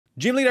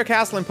Gym Leader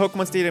Castle in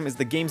Pokemon Stadium is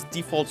the game's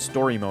default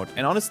story mode,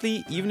 and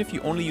honestly, even if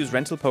you only use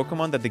rental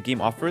Pokemon that the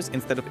game offers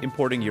instead of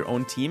importing your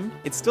own team,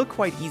 it's still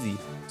quite easy.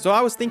 So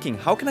I was thinking,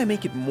 how can I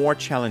make it more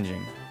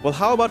challenging? Well,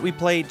 how about we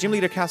play Gym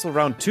Leader Castle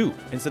Round 2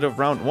 instead of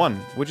Round 1,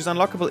 which is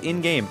unlockable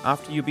in-game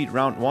after you beat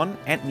Round 1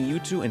 and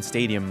Mewtwo in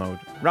Stadium mode.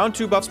 Round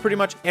 2 buffs pretty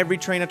much every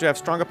trainer to have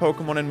stronger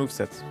Pokemon and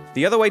movesets.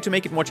 The other way to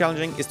make it more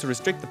challenging is to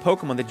restrict the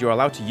Pokemon that you're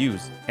allowed to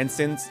use. And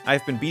since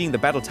I've been beating the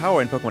Battle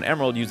Tower in Pokemon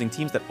Emerald using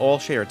teams that all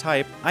share a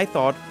type, I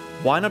thought,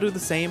 why not do the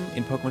same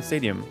in Pokemon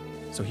Stadium?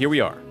 So here we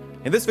are.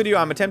 In this video,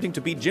 I'm attempting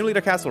to beat Gym Leader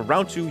Castle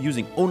Round 2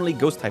 using only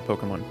Ghost-type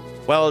Pokemon.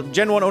 Well,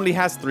 Gen 1 only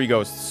has 3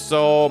 Ghosts,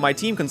 so my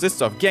team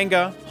consists of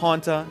Gengar,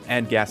 Haunter,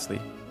 and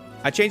Ghastly.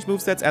 I changed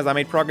movesets as I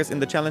made progress in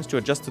the challenge to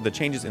adjust to the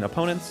changes in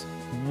opponents.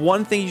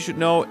 One thing you should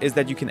know is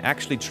that you can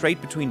actually trade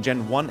between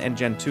Gen 1 and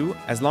Gen 2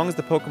 as long as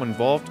the Pokemon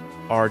involved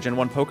are Gen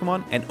 1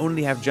 Pokemon and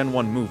only have Gen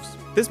 1 moves.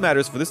 This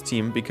matters for this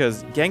team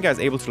because Gengar is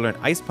able to learn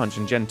Ice Punch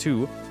in Gen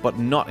 2, but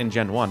not in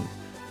Gen 1.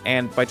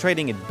 And by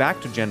trading it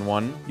back to Gen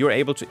 1, you're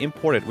able to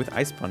import it with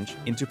Ice Punch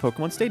into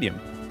Pokemon Stadium.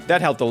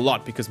 That helped a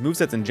lot because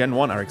movesets in Gen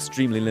 1 are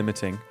extremely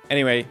limiting.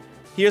 Anyway,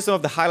 here's some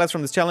of the highlights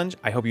from this challenge.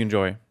 I hope you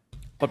enjoy.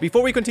 But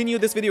before we continue,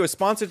 this video is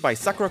sponsored by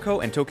Sakura Co.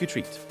 and Tokyo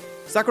Treat.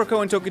 Sakura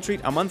Co. and Tokyo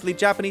Treat are monthly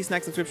Japanese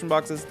snack subscription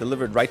boxes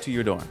delivered right to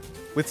your door.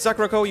 With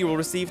Sakura Co., you will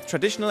receive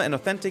traditional and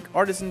authentic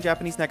artisan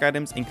Japanese snack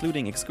items,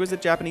 including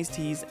exquisite Japanese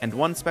teas and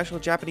one special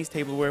Japanese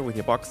tableware with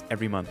your box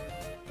every month.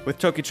 With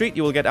Tokyo Treat,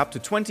 you will get up to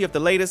 20 of the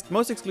latest,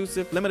 most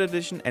exclusive, limited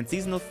edition, and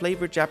seasonal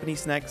flavored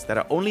Japanese snacks that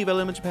are only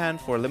available in Japan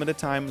for a limited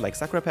time, like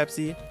Sakura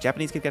Pepsi,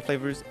 Japanese Kit Kat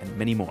flavors, and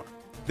many more.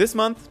 This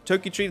month,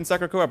 Tokyo Treat and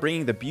Sakura Co. are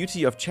bringing the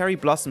beauty of cherry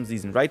blossom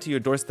season right to your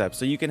doorstep,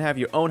 so you can have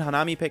your own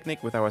Hanami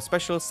picnic with our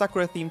special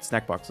Sakura-themed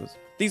snack boxes.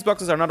 These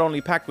boxes are not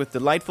only packed with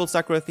delightful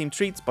Sakura-themed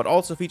treats, but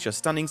also feature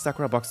stunning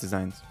Sakura box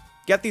designs.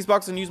 Get these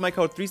boxes and use my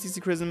code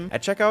 3CCCHRISM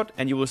at checkout,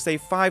 and you will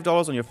save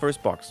 $5 on your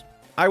first box.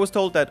 I was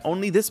told that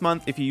only this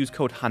month, if you use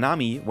code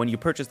HANAMI when you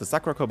purchase the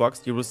Sakura Co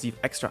box, you'll receive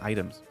extra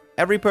items.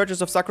 Every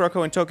purchase of Sakura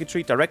Co and Tokyo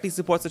Treat directly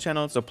supports the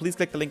channel, so please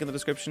click the link in the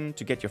description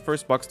to get your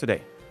first box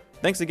today.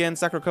 Thanks again,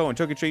 Sakura Co and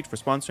Tokyo Treat, for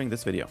sponsoring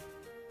this video.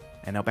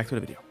 And now back to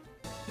the video.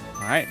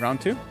 Alright,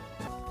 round 2.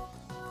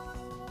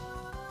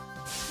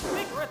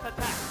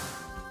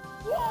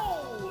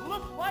 Whoa,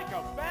 looks like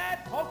a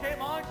bad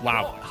Pokemon.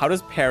 Wow, how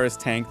does Paris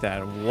tank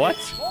that? What?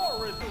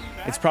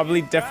 It's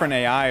probably different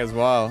AI as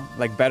well,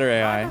 like better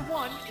AI.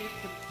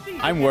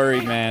 I'm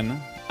worried,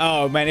 man.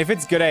 Oh, man, if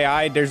it's good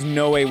AI, there's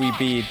no way we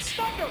beat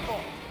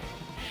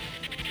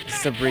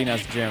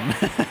Sabrina's gym.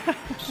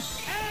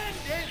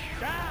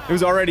 It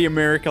was already a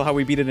miracle how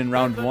we beat it in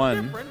round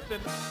 1.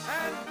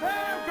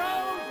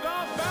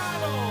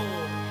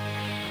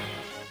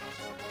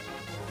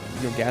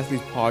 Yo,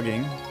 Ghastly's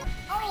pogging.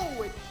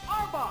 Oh, it's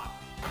Arbok.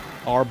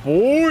 Our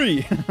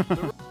boy!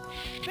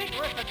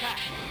 Vigorous attack.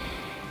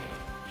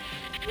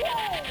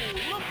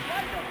 Whoa, looks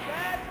like a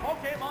bad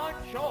Pokemon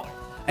choice.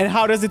 And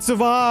how does it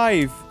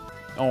survive?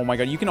 Oh my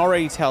god, you can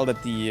already tell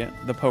that the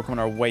Pokemon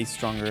are way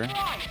stronger.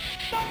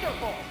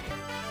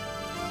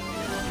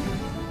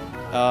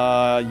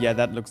 Yeah,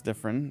 that looks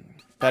different.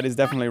 That is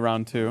definitely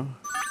round 2.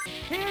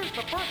 Here's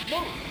the first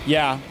move.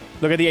 Yeah,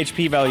 look at the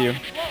HP value.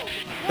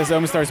 This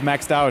Omastar's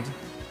maxed out.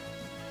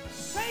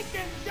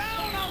 Taken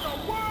down on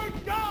the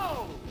word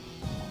go.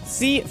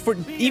 See,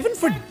 even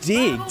for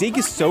Dig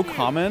is so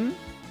common.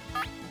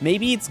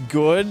 Maybe it's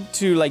good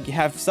to like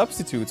have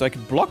Substitute so I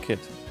could block it.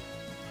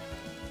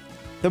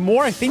 The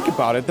more I think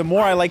about it, the more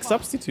I like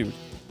Substitute.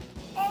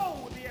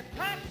 Oh, the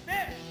attack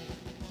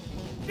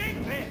missed.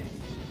 Dig this.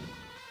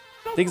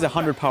 Dig's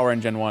 100 power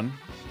in Gen 1.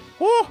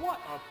 What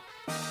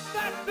a...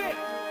 That's it.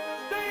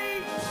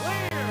 Stage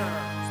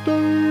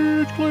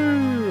clear. Stage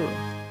clear.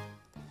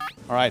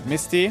 Alright,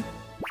 Misty.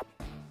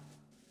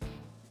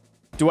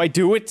 Do I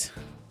do it?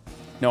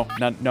 No.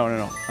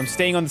 I'm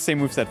staying on the same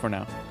moveset for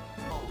now.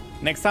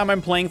 Next time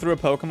I'm playing through a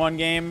Pokemon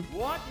game,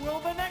 What will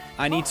the next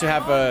I need to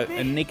have Pokemon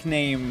a be?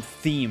 nickname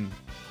theme.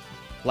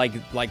 Like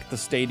the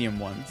stadium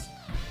ones.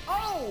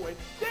 Oh,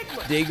 it's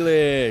Diglett.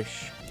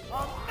 Diglish.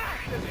 A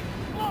massive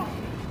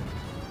explosion.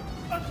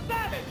 A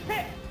savage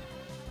hit.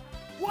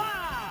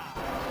 Wow.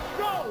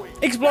 Going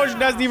Explosion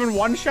down. doesn't even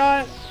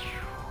one-shot?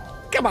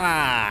 Come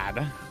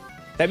on.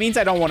 That means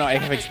I don't want to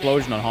have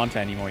Explosion on Haunter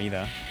anymore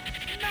either.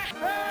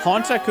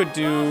 Haunter could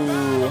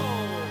do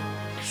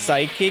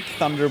Psychic,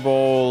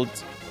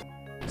 Thunderbolt,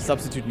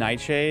 Substitute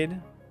Nightshade.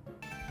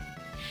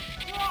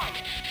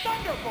 Right.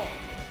 Thunderbolt.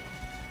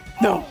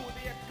 No. Oh,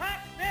 the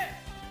attack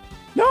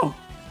missed. No.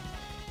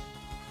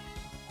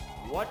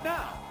 What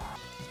now?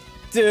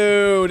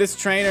 Dude, this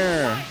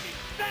trainer.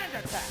 Sand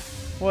attack.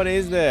 What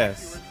is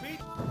this?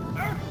 Repeat.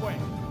 Earthquake.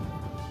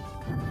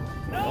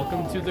 No,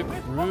 Welcome to the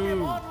this crew.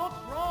 Pokemon looks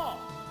wrong.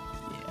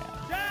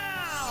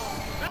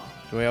 Yeah. Down.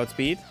 Do I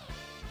outspeed?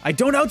 I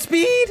don't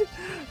outspeed!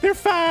 They're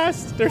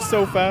fast. They're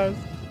so fast.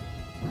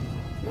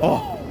 Oh.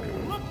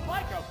 Whoa, looks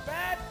like a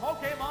bad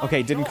Pokemon.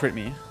 Okay, didn't crit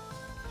me.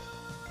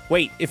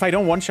 Wait, if I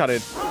don't one-shot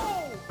it,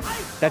 Oh,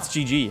 ice. that's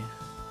GG.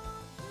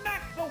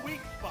 That's the weak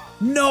spot.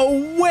 No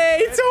way,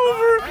 it's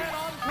over!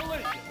 Head-on collision.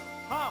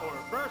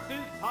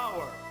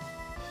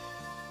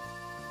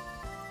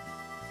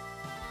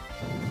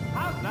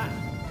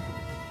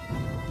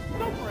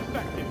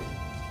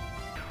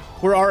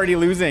 We're already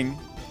losing.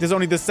 This is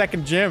only the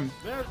second gym.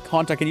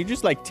 Contact, can you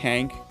just like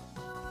tank?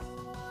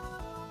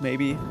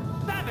 Maybe.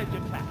 Savage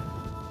attack.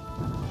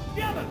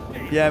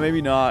 Devastate. Yeah,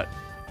 maybe not.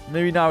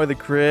 Maybe not with a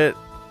crit.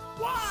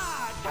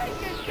 Why? Take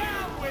it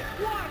down with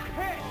one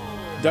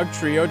hit. Doug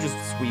Trio just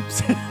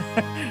sweeps.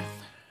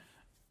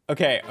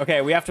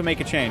 Okay, we have to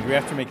make a change. We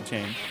have to make a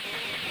change.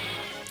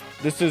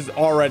 This is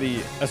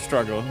already a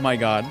struggle. My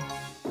god.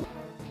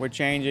 We're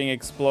changing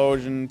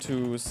Explosion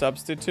to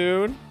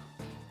Substitute.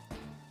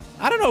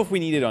 I don't know if we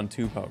need it on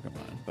 2 Pokemon,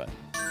 but...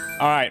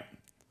 Alright.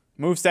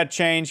 Moveset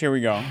change. Here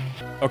we go.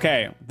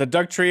 Okay, the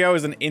Doug Trio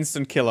is an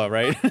instant killer,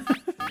 right?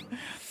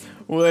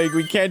 Like,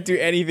 we can't do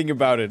anything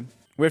about it.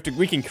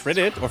 We can crit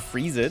it or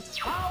freeze it.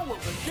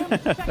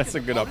 That's a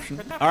good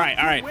option. Alright.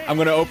 I'm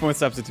gonna open with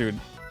Substitute.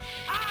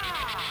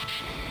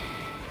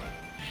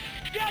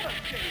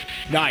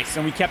 Nice,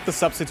 and we kept the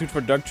Substitute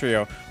for Doug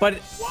Trio. But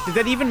did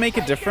that even make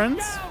a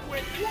difference?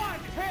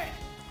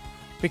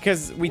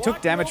 Because we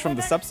took damage from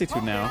the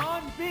Substitute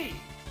now.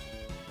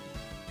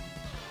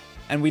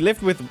 And we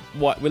lived with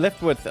what? We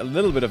left with a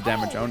little bit of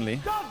damage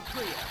only.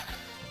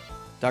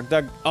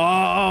 Doug.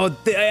 Oh,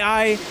 the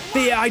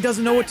AI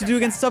doesn't know what to do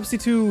against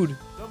Substitute.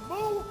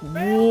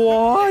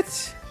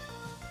 What?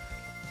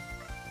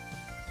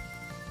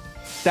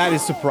 That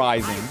is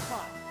surprising.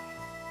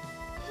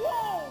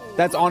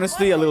 That's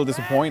honestly a little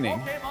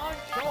disappointing.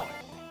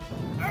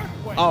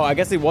 Oh, I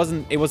guess it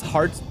wasn't. It was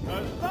hard.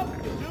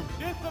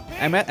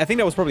 I think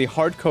that was probably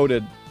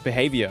hard-coded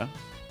behavior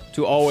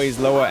to always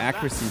lower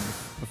accuracy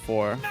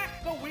before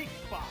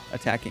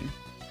attacking.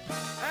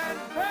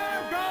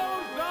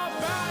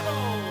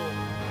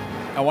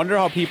 I wonder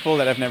how people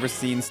that have never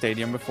seen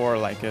Stadium before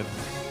like it.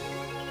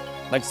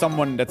 Like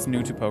someone that's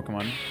new to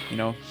Pokemon, you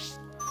know?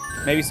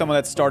 Maybe someone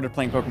that started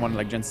playing Pokemon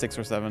like Gen 6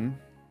 or 7.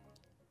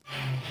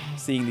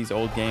 Seeing these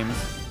old games.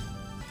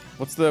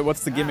 What's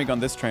the gimmick on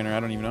this trainer?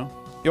 I don't even know.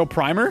 Yo,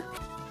 Primer?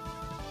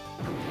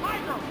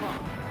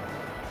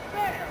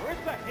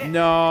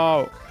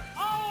 No.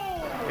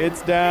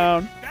 It's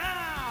down.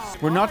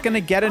 We're not gonna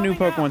get a new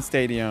Pokemon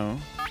Stadium.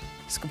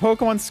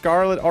 Pokemon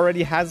Scarlet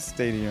already has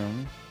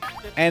Stadium.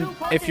 And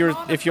if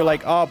you're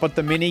like, oh, but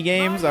the mini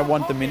games, I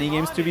want the mini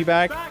games to be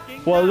back.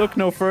 Well, look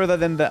no further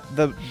than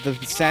the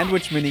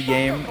sandwich mini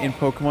game in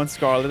Pokemon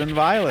Scarlet and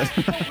Violet.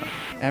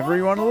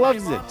 Everyone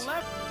loves it.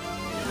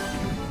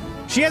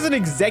 She has an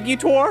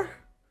Exeggutor?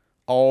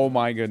 Oh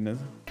my goodness.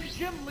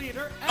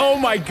 Oh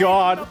my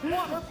god.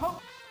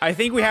 I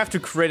think we have to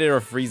crit it or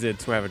freeze it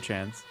to have a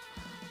chance.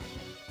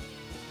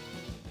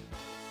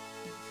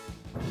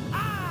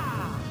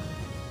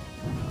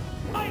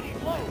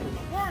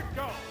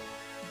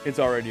 It's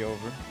already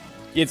over.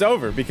 It's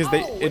over because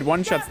it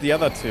one-shots the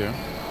other two.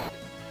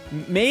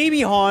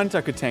 Maybe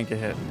Haunter could tank a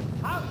hit.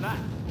 How's that?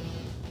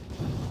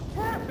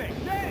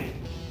 Perfect day.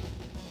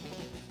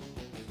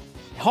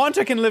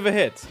 Haunter can live a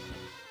hit.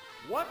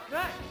 What's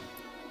that?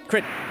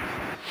 Crit.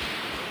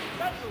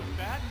 Special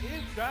stat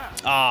is down.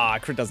 Ah,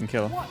 crit doesn't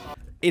kill.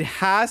 It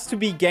has to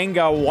be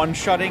Gengar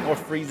one-shotting or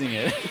freezing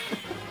it.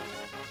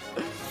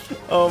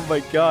 Oh my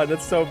god,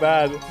 that's so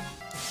bad.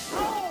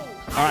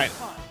 Alright.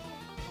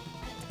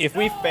 If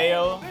we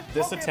fail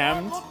this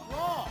attempt,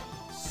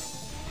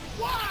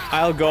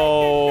 I'll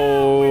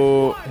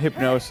go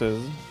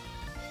Hypnosis.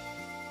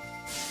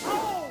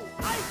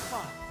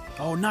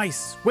 Oh,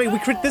 nice. Wait, we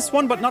crit this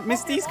one, but not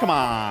Misty's? Come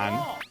on.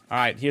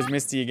 Alright, here's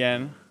Misty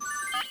again.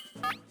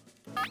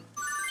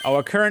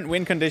 Our current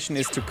win condition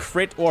is to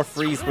crit or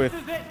freeze with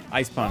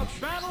Ice Punch.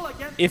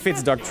 If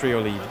it's Doug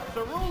Trio lead.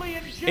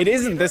 It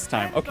isn't this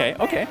time. Okay,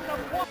 okay.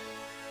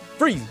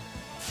 Freeze.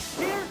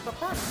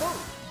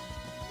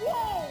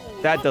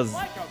 That does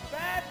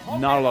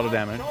not a lot of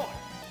damage.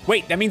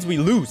 Wait, that means we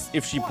lose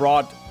if she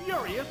brought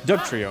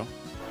Doug Trio.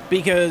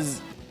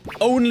 Because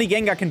only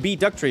Gengar can beat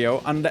Doug Trio,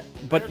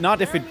 but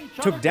not if it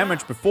took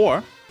damage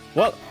before.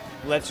 Well,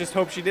 let's just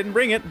hope she didn't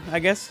bring it, I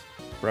guess.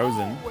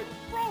 Frozen.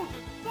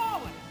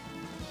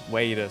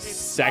 Wait a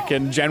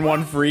second, Gen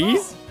 1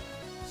 freeze?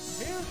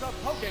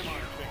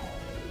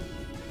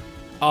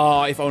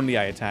 Oh, if only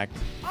I attacked.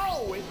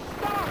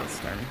 That's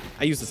scary.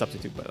 I used the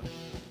substitute, by the way.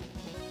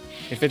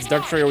 If it's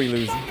Doug Trio, we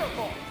lose.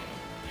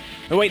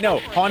 Oh, wait, no.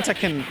 Haunter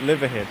can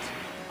live a hit.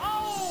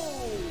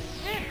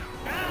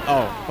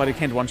 Oh, but it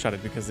can't one-shot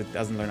it because it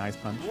doesn't learn Ice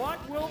Punch.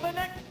 What will the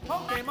next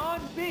Pokemon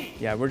be?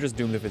 Yeah, we're just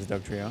doomed if it's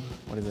Doug Trio.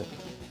 What is it?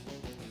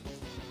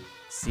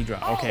 Seadra.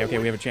 Okay, okay,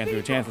 we have a chance. We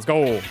have a chance. Let's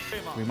go.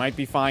 We might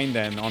be fine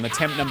then on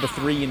attempt number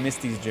 3 in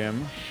Misty's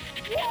gym.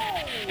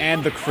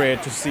 And the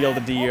crit to seal the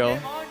deal.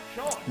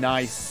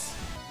 Nice.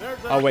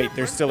 Oh, wait,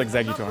 there's still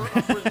Exeggutor.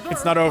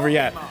 It's not over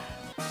yet.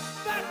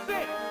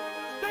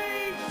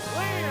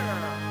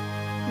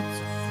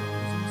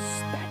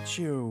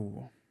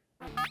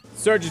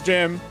 Surge's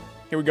gym.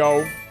 Here we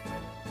go.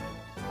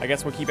 I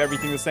guess we'll keep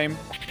everything the same.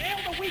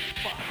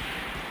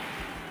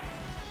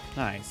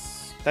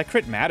 Nice. That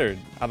crit mattered.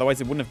 Otherwise,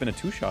 it wouldn't have been a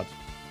 2-shot.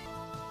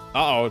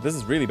 Uh-oh, this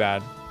is really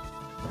bad.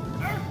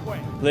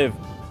 Live.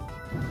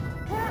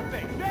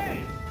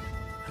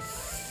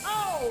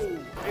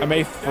 I may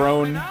have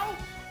thrown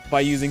by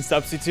using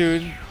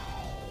substitute.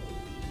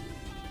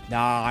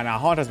 Nah,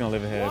 Haunter's gonna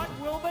live ahead. What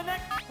will the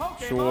next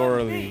Pokemon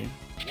Surely.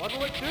 be?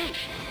 What'll it do?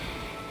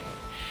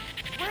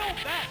 Will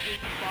that hit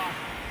spot?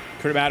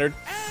 Crit mattered.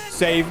 And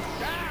Save.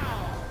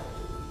 down.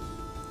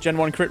 Gen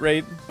 1 crit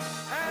rate.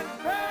 And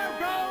there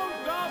goes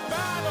the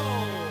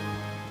battle.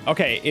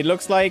 Okay, it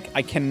looks like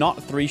I cannot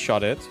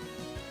 3-shot it.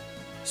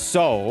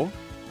 So,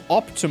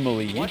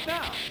 optimally, What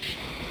now?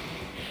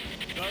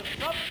 The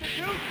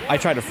substitute. I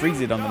try to freeze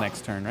it on the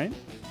next turn, right?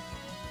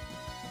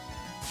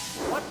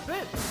 What's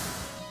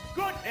this?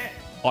 Good hit.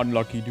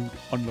 Unlucky, dude.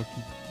 Unlucky.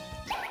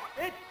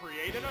 It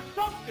created a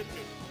substitute.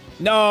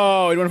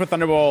 No, it went for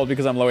Thunderbolt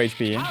because I'm low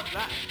HP. How's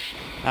that?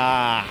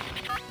 Ah,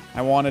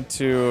 I wanted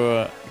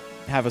to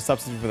have a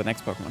substitute for the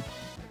next Pokemon.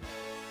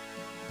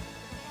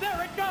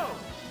 There it goes.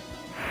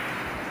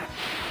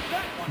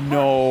 That one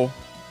No.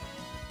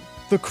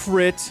 The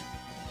crit. hurt.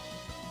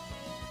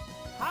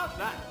 How's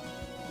that?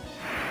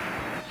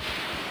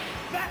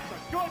 That's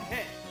a good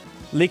hit.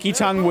 Licky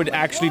Tongue would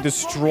actually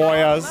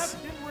destroy us.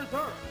 Left in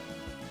reserve.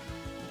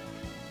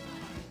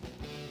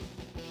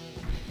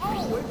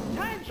 Oh, it's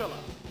Tangela.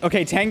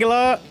 Okay,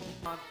 Tangela,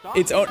 Non-stop.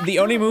 it's the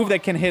only move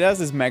that can hit us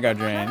is Mega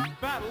Drain.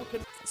 Next battle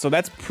can- So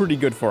that's pretty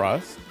good for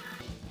us.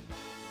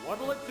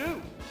 What'll it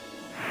do?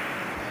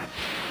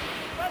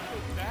 Special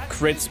stat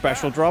Crit is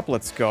special down. drop,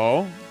 let's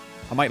go.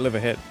 I might live a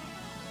hit.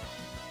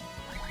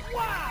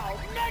 Wow,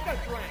 Mega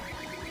Drain.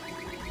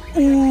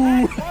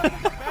 Ooh. That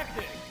was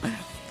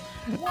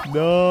effective.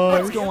 No.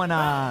 What's going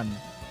on?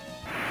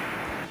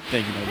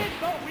 Thank you, Nova. Hit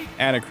the weak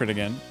And a crit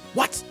again.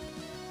 What?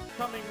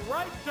 coming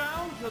right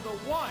down to the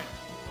one.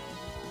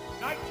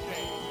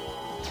 Nightshade.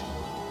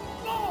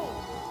 Oh,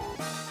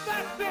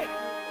 that's it.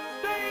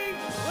 Stay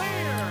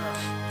clear.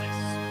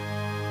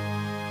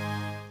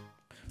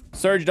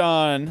 Surged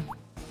on.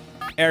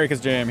 Erica's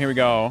gym. Here we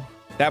go.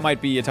 That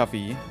might be a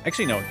toughie.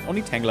 Actually, no.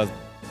 Only Tangela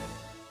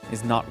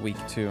is not weak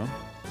to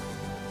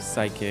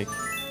Psychic.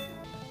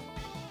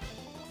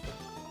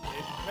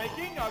 It's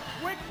taking a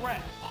quick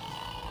rest.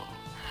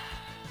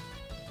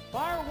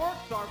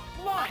 Fireworks are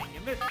flying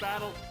in this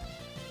battle.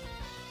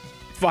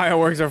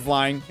 Fireworks are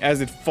flying as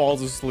it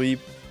falls asleep.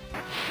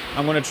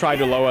 I'm going to try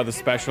to lower the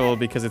special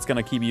because it's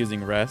going to keep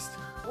using rest.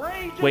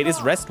 Raging Wait, is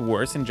on. rest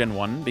worse in Gen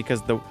 1?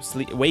 Because the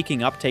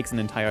waking up takes an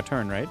entire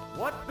turn, right?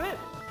 What's this?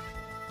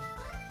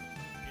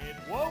 It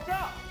woke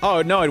up.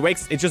 Oh, no,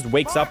 it just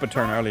wakes up a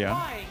turn earlier.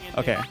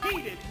 Okay.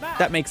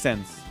 That makes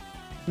sense.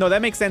 No,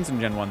 that makes sense in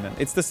Gen 1 then.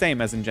 It's the same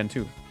as in Gen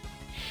 2.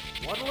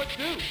 What'll it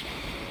do?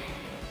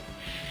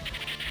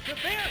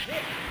 Severe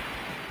hit.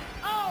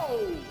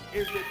 Oh,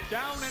 is it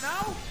down and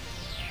out?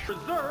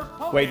 Preserve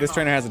Pokemon. Wait, this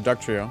trainer has a Duck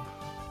Trio.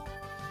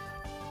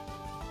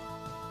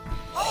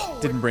 Oh,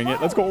 Didn't it's bring it.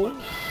 Let's go. And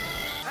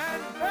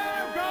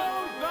there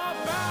goes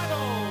the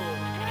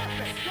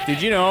battle.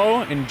 Did you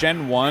know in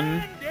Gen 1,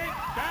 And it's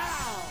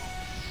down.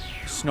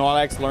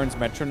 Snorlax learns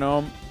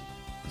Metronome?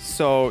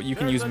 So you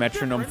can There's use a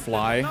Metronome difference in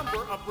Fly. the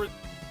number of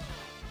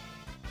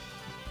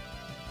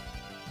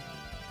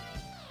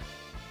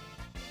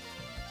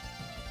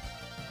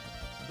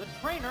The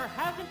trainer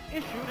hasn't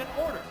issued an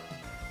order.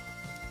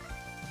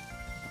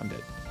 I'm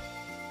dead.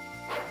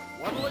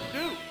 What'll it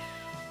do?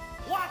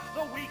 Block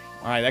the weak.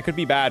 Alright, that could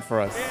be bad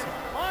for us. And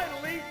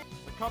finally,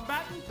 the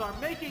combatants are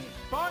making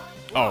sparks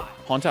Oh, fly.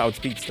 Haunter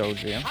outspeeds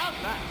Doge, yeah? How's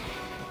that?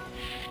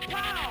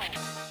 Wow!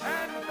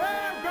 And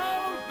there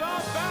goes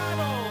the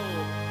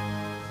battle!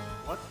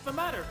 What's the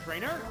matter,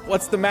 trainer?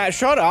 What's the match?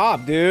 Shut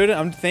up, dude.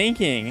 I'm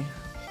thinking.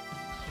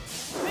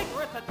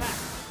 Vigorous attack!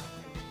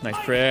 Nice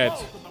Ice crit.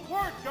 blows with the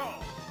word go!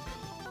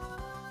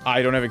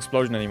 I don't have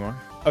Explosion anymore.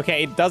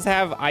 Okay, it does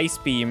have Ice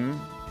Beam,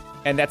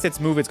 and that's its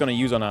move it's going to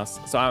use on us.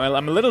 So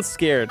I'm a little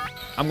scared.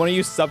 I'm going to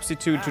use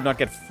Substitute to not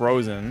get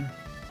frozen.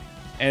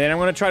 And then I'm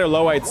going to try to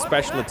lower its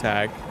special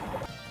attack.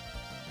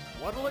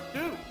 What'll it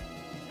do?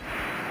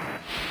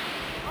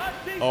 A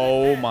decent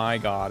Oh hit. my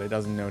god, it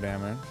does no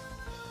damage.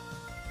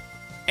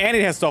 And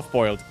it has Soft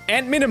Boiled.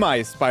 And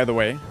Minimized, by the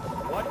way.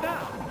 What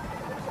now?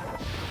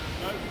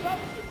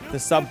 The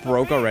sub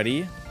broke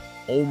already.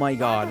 Oh my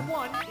god.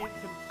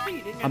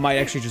 I might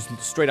actually just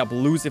straight up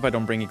lose if I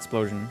don't bring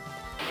Explosion.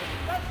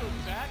 Special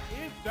stat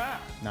is down.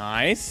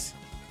 Nice.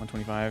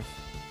 125.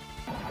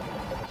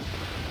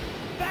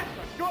 That's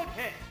a good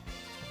hit.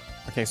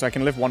 Okay, so I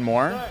can live one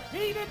more. The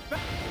heated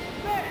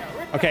there,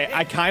 it's Okay, a I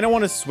hit. kind of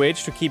want to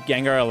switch to keep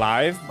Gengar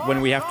alive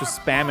when we have to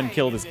spam and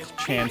kill this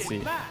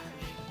Chansey.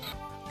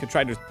 Could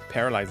try to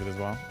paralyze it as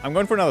well. I'm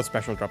going for another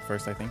special drop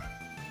first, I think.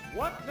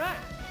 What's next?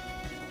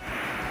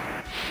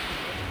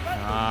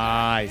 Special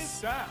Nice. stat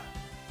is down.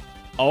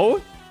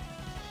 Oh?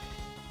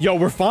 Yo,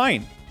 we're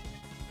fine.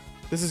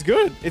 This is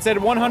good. It's at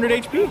 100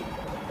 HP.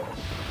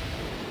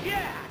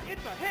 Yeah,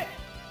 it's a hit.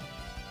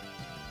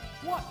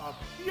 What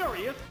a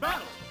furious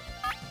battle.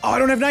 Oh, I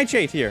don't have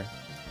Nightshade here.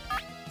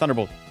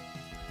 Thunderbolt.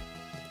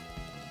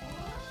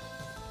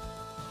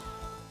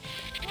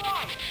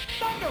 Flying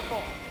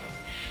Thunderbolt.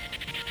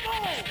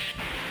 Boom.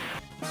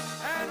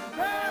 And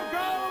there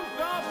goes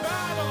the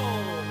battle.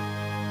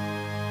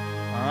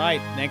 All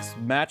right, next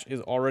match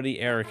is already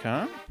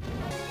Erica.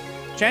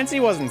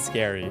 Chansey wasn't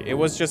scary. It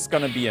was just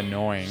gonna be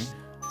annoying.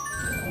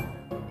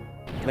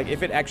 Like,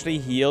 if it actually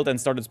healed and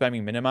started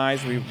spamming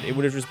minimize, it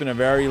would have just been a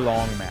very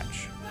long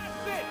match.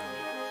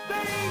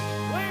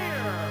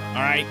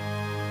 Alright.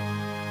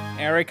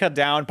 Erica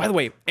down. By the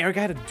way, Erica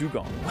had a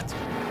Dugong. What?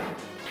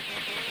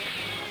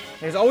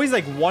 There's always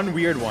like one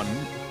weird one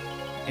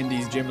in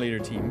these gym leader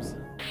teams.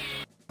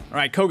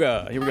 Alright,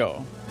 Koga. Here we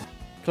go.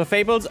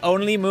 Clefable's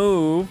only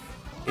move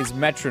is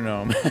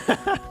Metronome.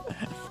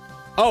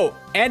 Oh,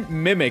 and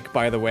Mimic,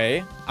 by the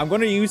way. I'm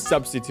gonna use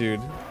Substitute.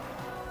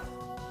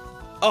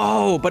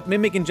 Oh, but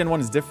Mimic in Gen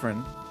 1 is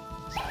different.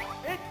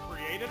 It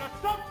created a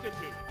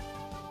substitute.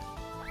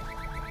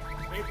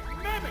 It's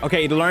Mimic.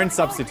 Okay, it learned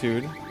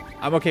Substitute.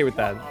 I'm okay with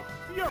that.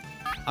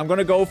 I'm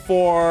gonna go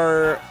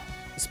for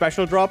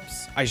special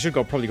drops. I should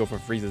probably go for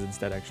freezes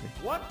instead, actually.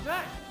 What's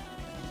that?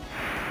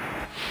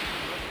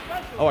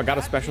 Oh, I got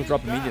a special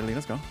drop immediately.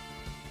 Let's go.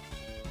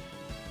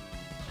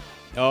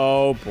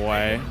 Oh,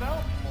 boy.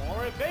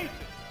 More evasive.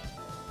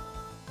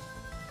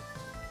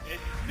 It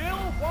still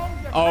won't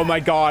Oh, my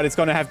God. It's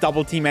gonna have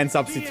double team and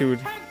Substitute.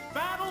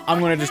 I'm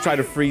gonna just try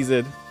to freeze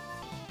it.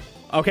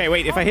 Okay,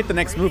 wait. If I hit the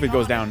next move, it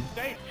goes down.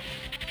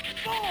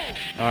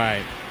 All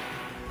right.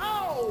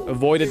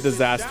 Avoided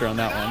disaster on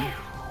that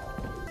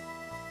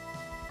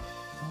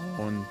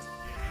one. And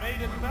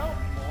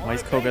why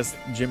is Koga's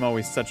gym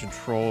always such a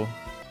troll?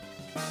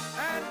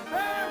 And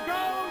there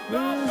goes the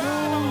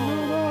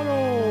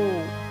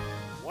battle.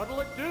 What'll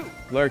it do?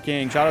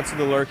 Lurking. Shout out to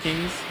the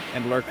lurkings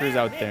and lurkers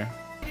out there.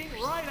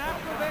 Right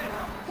after this.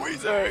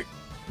 Wheezing.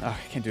 Oh, I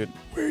can't do it.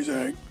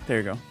 Wheezing. There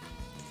you go.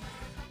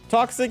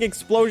 Toxic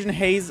Explosion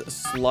Haze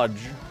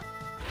Sludge.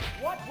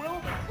 What will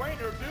the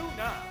trainer do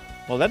now?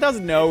 Well, that does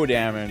no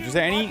damage. Is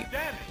there any...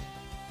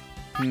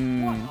 What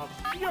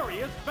a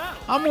furious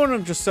battle. I'm gonna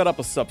just set up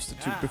a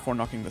substitute before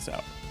knocking this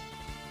out.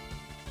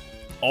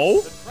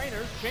 Oh? The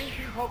trainer's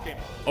changing Pokemon.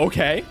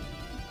 Okay.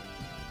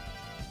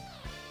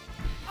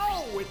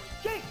 Oh, it's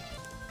Jake.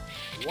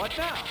 What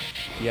now?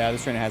 Yeah,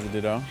 this trainer has a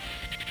Ditto.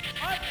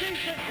 A decent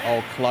hit.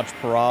 Oh, Clutch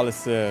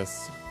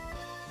Paralysis.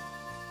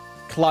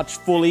 Clutch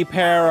Fully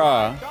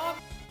Para.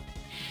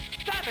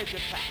 Savage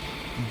attack.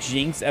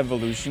 Jinx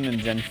Evolution in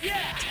Gen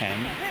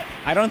 10.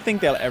 I don't think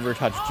they'll ever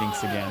touch Jinx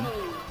again.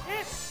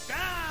 It's down.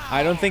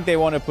 I don't think they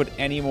want to put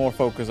any more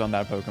focus on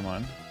that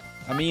Pokemon.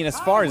 I mean, as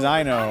far as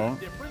I know,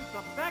 Difference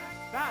affects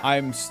that.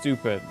 I'm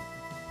stupid.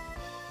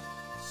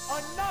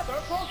 Another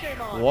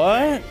Pokemon.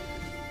 What?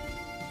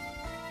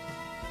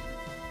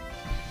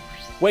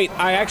 Wait,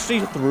 I actually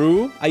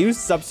threw? I used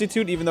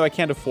Substitute even though I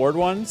can't afford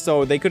one,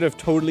 so they could have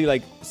totally,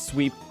 like,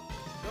 sweep.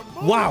 The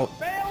move Wow!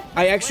 failed.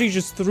 I actually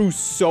just threw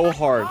so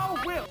hard. How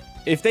will?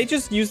 If they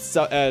just used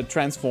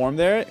Transform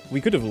there, we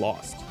could have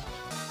lost.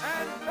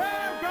 And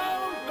there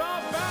goes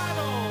the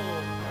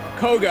battle.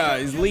 Koga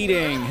is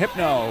leading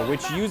Hypno,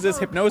 which uses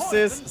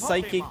Hypnosis,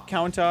 Psychic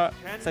Counter,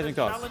 Psychic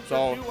Toss.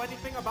 So, Do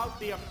anything about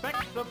the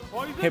effects of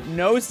poison?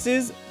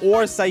 Hypnosis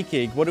or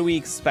Psychic, what do we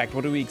expect?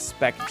 What do we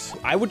expect?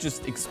 I would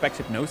just expect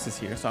Hypnosis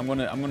here, so I'm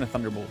gonna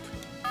Thunderbolt.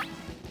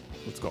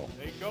 Let's go.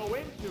 They go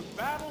into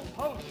battle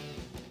post.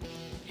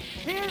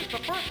 Here's the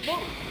first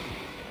move.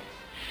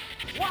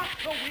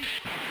 Watch the weak.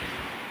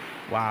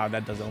 Wow,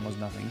 that does almost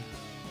nothing.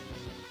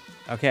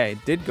 Okay,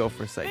 did go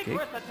for Psychic.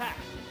 Vigorous attack.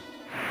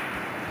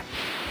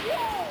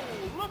 Whoa,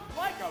 looks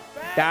like a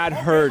bad That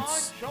Pokemon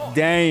hurts. choice.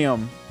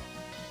 Damn.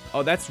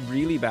 Oh, that's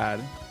really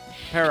bad.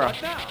 Para.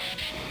 What now?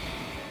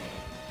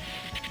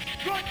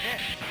 Good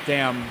hit.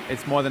 Damn,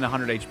 it's more than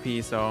 100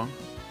 HP, so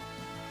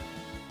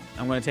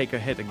I'm gonna take a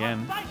hit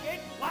again.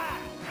 Psychic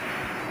blast.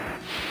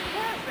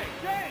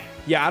 Perfect game.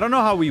 Yeah, I don't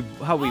know how we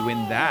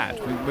win that.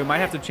 We might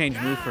have to change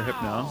move for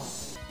Hypno.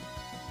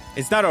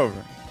 It's not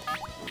over.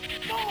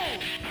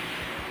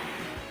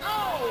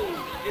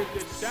 Oh, is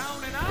it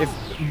down and out?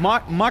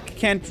 If Muck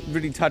can't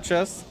really touch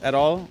us at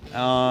all,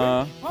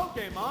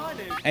 Pokemon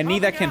is and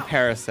neither can coming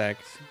out. Parasect,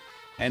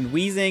 and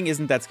Wheezing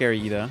isn't that scary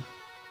either.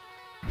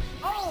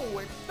 Oh,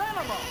 it's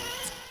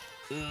Venomoth.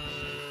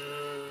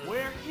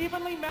 We're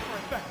evenly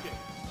effective.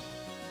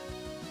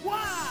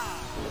 Wow.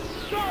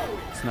 So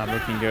It's not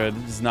looking good.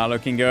 It's not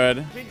looking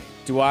good.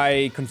 Do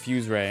I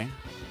confuse Ray?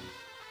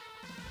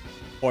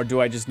 Or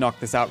do I just knock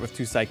this out with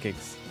 2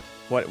 Psychics?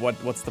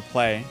 What's the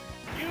play?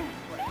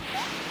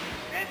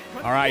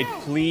 All right,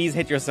 please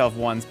hit yourself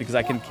once because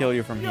I can kill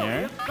you from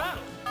here.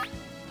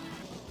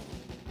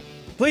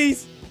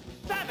 Please.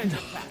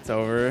 It's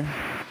over.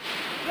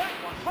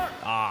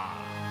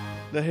 Ah,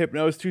 the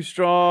Hypno's too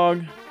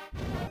strong.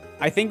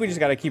 I think we just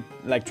gotta keep,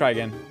 like, try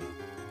again.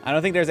 I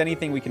don't think there's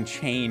anything we can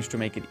change to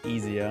make it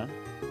easier.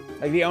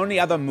 Like, the only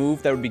other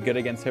move that would be good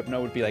against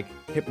Hypno would be, like,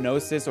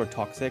 Hypnosis or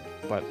Toxic,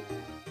 but...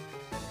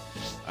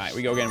 Alright,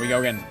 we go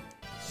again.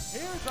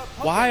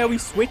 Why are we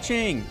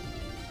switching?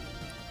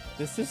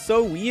 This is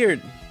so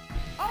weird.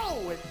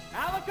 Oh, it's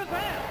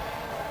Alakazam.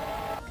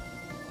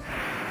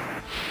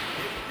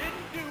 It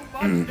didn't do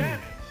much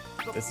damage.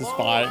 The This is flow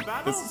fine. of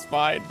battle? This is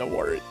fine. Don't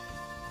worry.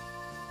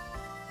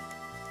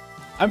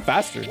 I'm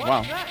faster. What's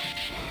Wow. that?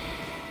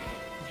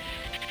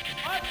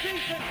 A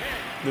decent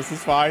hit. This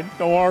is fine.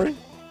 Don't worry.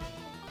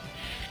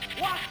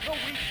 What's the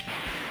weak?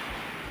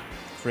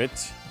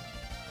 Crit.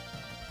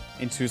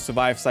 Into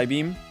survive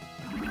Psybeam.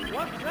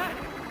 What's that?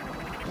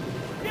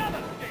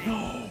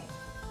 Devastate.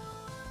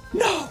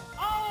 No!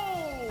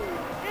 Oh!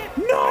 It's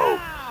No!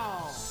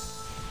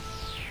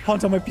 down.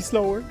 Haunter might be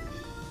slower.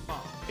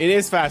 It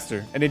is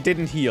faster, and it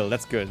didn't heal.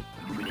 That's good.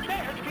 There's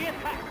the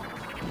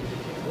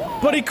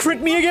attack. But he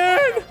crit me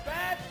again!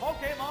 Bad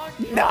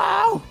Pokemon.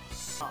 No!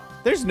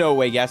 There's no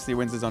way Ghastly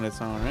wins this on its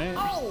own, right?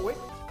 Oh, it.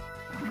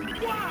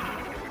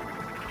 Wow!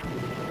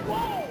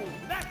 Whoa!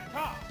 That's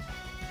tough.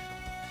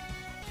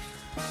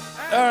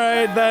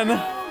 Alright, then.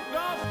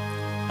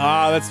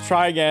 Let's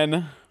try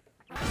again.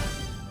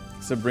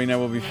 Sabrina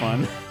will be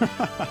fun.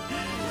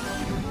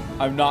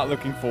 I'm not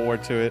looking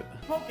forward to it.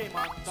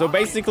 So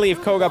basically,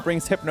 if Koga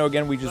brings Hypno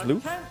again, we just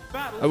lose?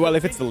 Well,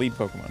 if it's the lead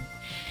Pokemon.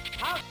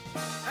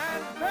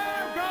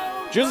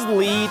 Just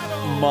lead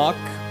Muck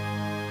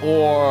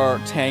or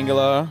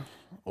Tangela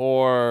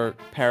or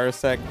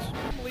Parasect.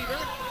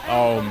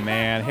 Oh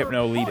man,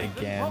 Hypno lead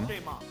again.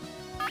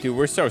 Dude,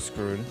 we're so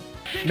screwed.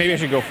 Maybe I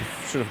should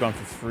should have gone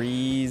for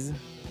Freeze.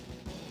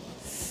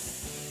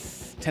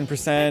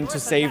 10% to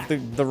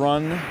save the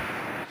run.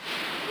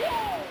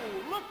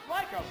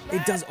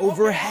 It does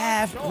over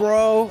half,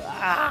 bro.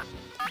 Ah.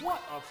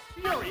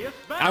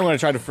 I'm gonna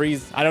try to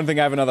freeze. I don't think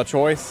I have another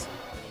choice.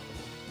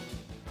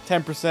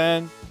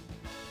 10%.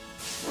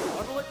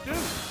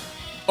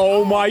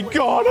 Oh my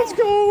god, let's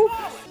go!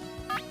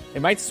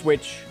 It might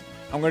switch.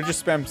 I'm gonna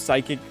just spam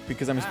Psychic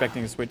because I'm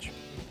expecting a switch.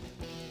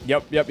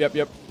 Yep. The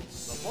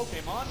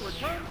Pokemon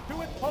returns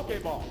to its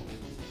Pokeball.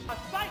 A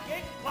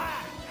Psychic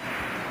Blast.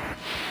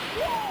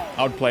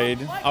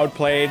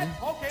 Outplayed.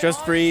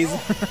 Just freeze.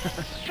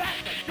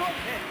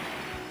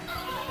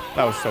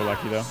 That was so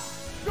lucky though.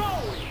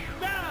 Going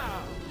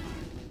down.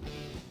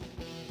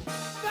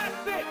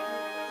 That's it.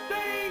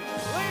 Stay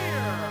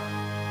clear.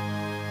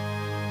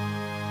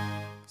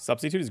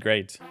 Substitute is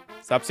great.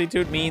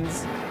 Substitute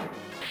means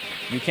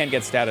you can't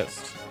get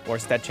status or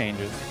stat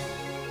changes.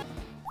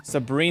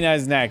 Sabrina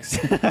is next.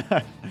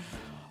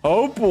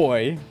 Oh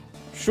boy.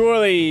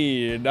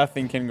 Surely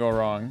nothing can go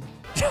wrong.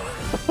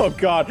 Oh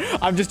god.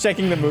 I'm just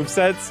checking the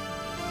movesets.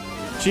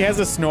 She has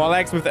a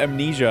Snorlax with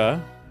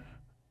Amnesia.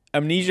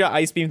 Amnesia,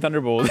 Ice Beam,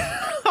 Thunderbolt.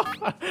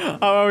 How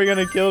are we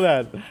gonna kill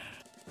that?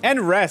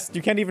 And Rest.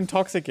 You can't even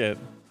Toxic it.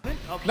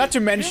 Not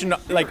to mention,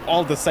 like,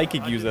 all the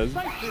Psychic uses.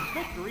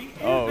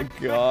 Oh,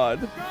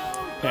 God.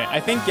 Okay, I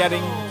think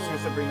getting to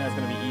Sabrina is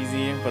gonna be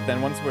easy, but then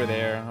once we're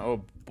there,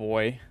 oh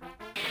boy.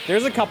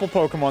 There's a couple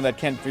Pokemon that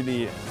can't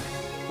really...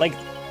 Like,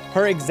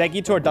 her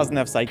Exeggutor doesn't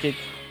have Psychic,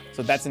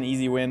 so that's an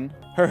easy win.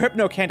 Her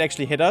Hypno can't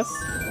actually hit us,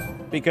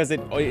 because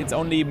its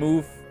only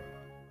move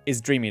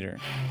is Dream Eater.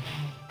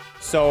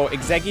 So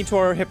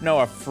Exeggutor, Hypno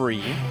are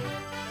free.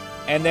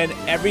 And then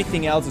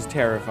everything else is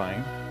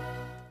terrifying.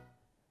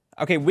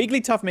 Okay,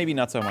 Wigglytuff maybe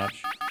not so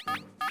much.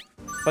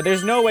 But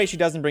there's no way she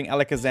doesn't bring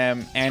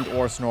Alakazam and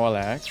or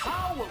Snorlax.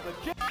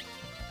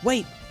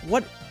 Wait,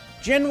 what?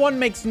 Gen 1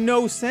 makes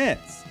no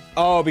sense.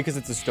 Oh, because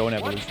it's a stone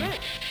evolution.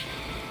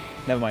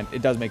 Never mind,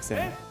 it does make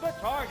sense.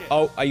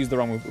 Oh, I used the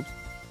wrong move. Oops.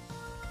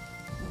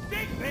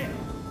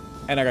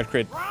 And I got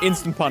crit.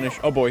 Instant punish.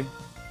 Oh boy.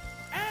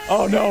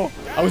 Oh no,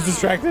 I was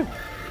distracted.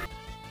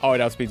 Oh, it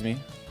outspeeds me.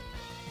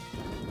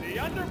 The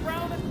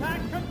underground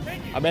attack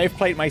continues. I may have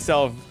played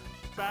myself.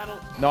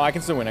 No, I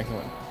can still win.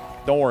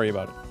 Don't worry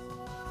about it.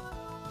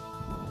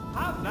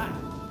 How's that?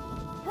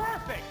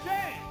 Perfect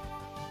game.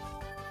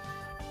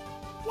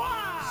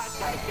 Wow,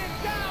 taken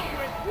down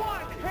with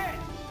one hit.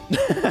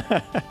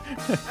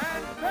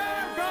 And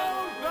there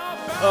goes the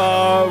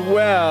battle.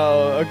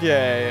 Well,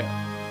 okay.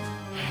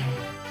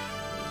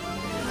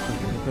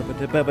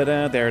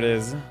 There it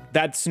is.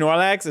 That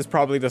Snorlax is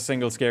probably the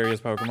single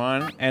scariest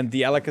Pokemon, and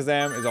the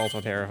Alakazam is also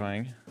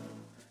terrifying.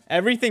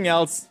 Everything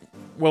else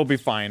will be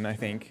fine, I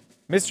think.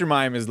 Mr.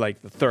 Mime is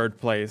like the third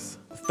place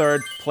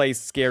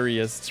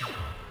scariest.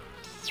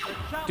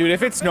 Dude,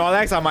 if it's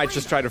Snorlax, I might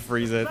just try to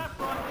freeze it.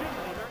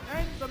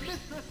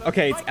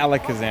 Okay, it's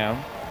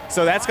Alakazam.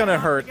 So that's gonna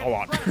hurt a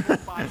lot.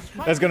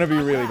 That's gonna be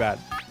really bad.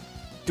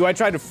 Do I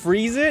try to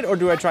freeze it, or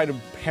do I try to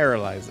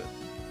paralyze it?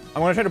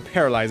 I'm gonna try to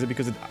paralyze it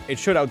because it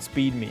should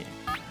outspeed me.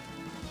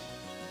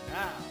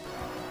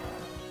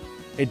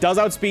 It does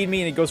outspeed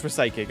me and it goes for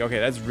Psychic. Okay,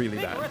 that's really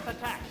bad.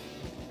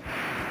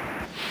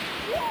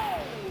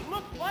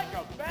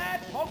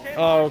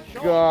 Oh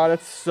god,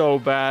 that's so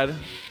bad.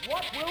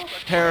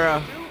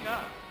 Para.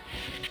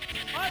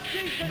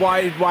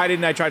 Why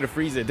didn't I try to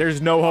freeze it?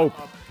 There's no hope.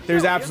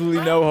 There's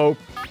absolutely no hope.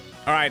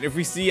 Alright, if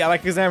we see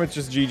Alakazam, it's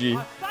just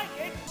GG.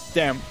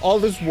 Damn, all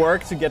this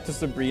work to get to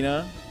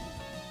Sabrina.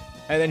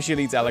 And then she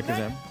leads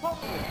Alakazam.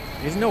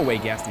 There's no way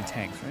Ghastly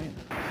tanks, right?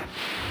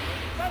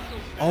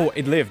 Oh,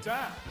 it lived.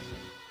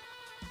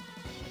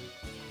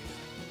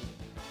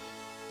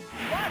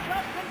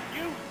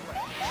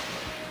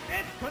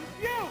 It's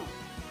confused.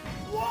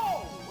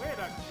 Whoa, it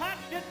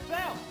attacked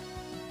itself.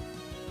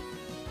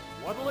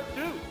 What'll it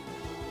do?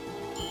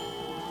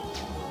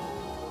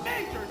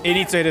 It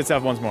needs to hit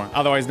itself once more.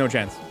 Otherwise, no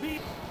chance.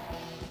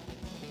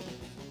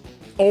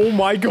 Oh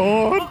my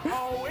god!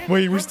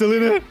 Wait, we're still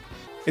in it?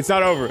 It's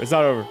not over. It's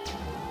not over.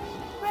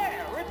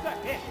 There, it's a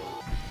hit.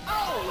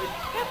 Oh, it's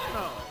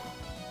Hypno.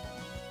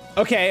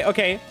 Okay,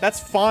 okay.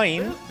 That's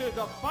fine. This is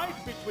a fight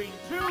between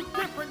two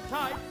different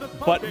types of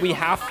But we Pokemon.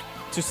 have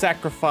to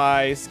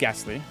sacrifice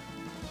Ghastly.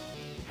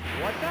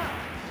 What now?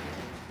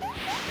 It's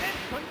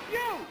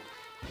confused.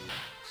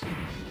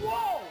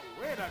 Whoa,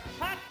 it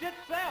attacked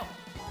itself.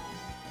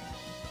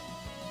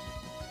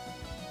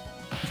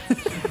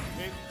 It's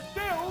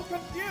still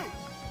confused.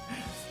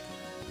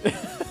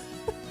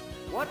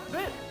 What's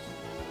this?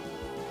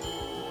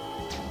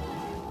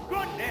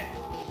 Goodness.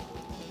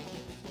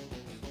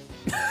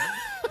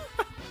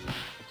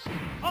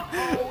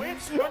 Uh-oh,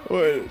 it's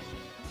confused.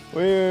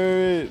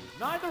 Wait.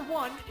 Neither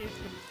one is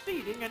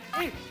conceding an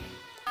inch.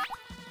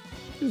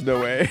 There's no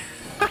way.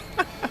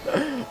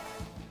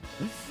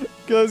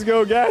 Let's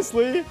go,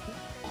 Ghastly.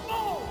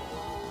 Oh!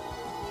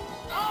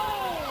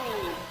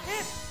 Oh!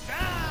 It's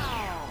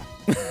down!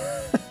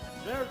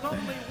 There's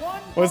only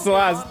one What's the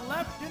last? Pokemon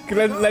left in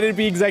the Let it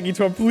be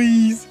Executor,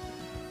 please.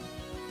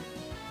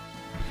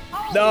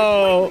 Oh,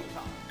 No. it's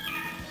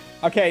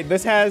Wigglytuff. Okay,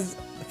 this has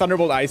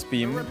Thunderbolt Ice The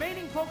Beam.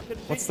 remaining Pokemon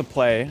What's the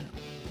play?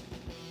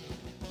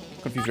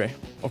 Confuse Ray,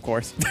 of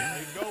course. They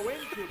go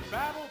into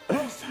battle.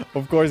 Pokemon.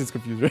 Of course it's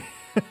Confuse Ray.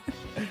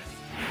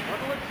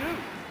 What'll it do?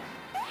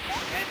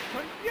 It's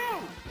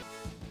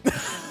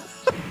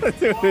confused.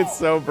 Dude, it's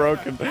so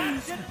broken.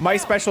 My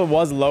special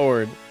was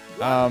lowered.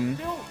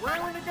 Still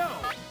raring to go,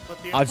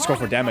 but the I'll just go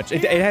for opponent damage.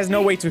 It has no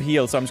appears way to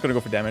heal, so I'm just gonna go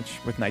for damage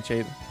with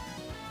Nightshade.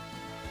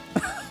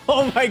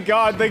 Oh my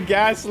god, the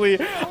Ghastly.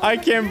 I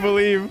can't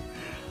believe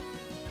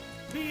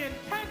the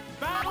intense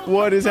battle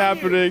what is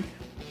continues. happening.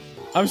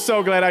 I'm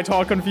so glad I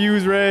taught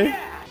Confuse Ray.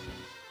 Yeah.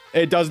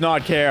 It does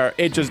not care.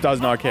 It just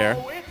does not care.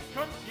 Oh, it's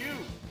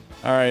confused.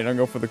 Alright, I'm gonna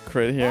go for the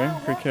crit here.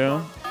 Crit kill.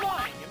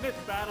 Flying in this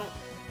battle.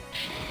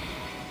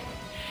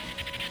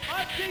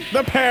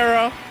 The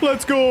para.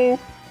 Let's go.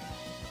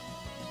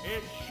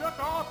 It shook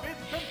off its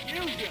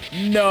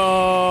confusion.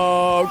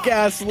 No,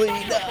 Ghastly.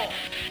 No.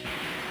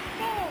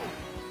 Oh,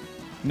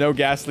 No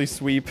Ghastly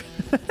sweep.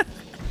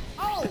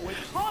 oh,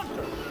 it's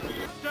Haunter.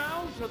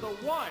 Down to the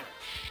wire.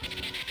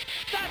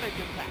 Savage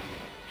attack.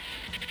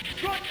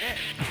 Good hit.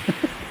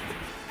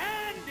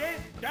 And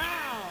it's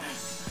down.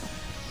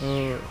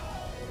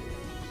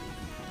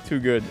 Too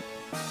good.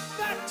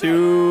 That's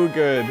Too it.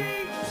 good.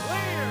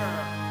 Clear.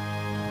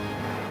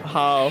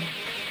 How?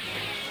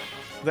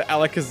 The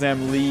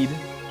Alakazam lead.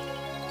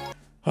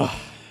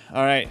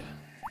 Alright.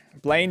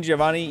 Blaine,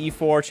 Giovanni,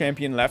 E4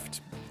 champion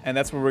left. And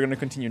that's where we're going to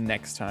continue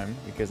next time,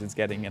 because it's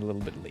getting a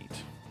little bit late.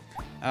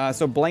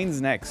 So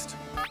Blaine's next.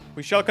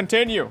 We shall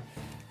continue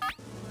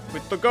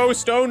with the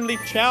Ghost Only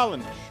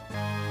Challenge.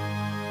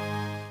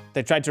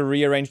 They tried to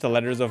rearrange the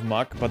letters of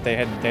Muck, but they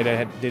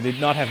did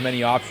not have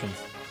many options.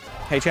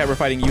 Hey chat, we're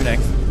fighting you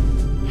next.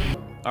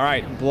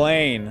 Alright,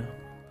 Blaine.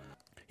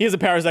 He has a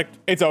Parasect.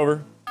 It's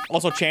over.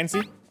 Also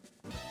Chansey.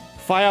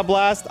 Fire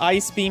Blast,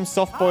 Ice Beam,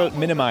 Soft Boiled,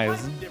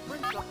 Minimize.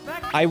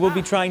 I will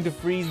be trying to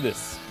freeze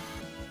this.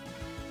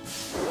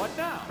 What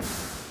now?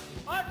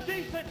 A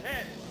decent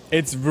hit.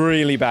 It's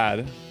really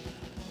bad.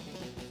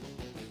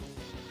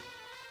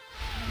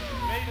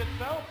 Made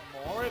itself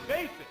more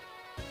evasive.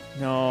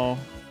 No.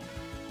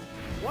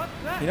 What's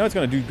that? You know it's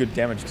gonna do good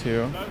damage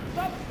too. The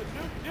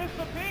substitute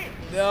disappeared.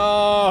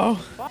 No.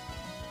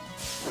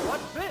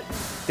 What's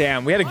this?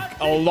 Damn, we had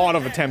a lot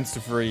of attempts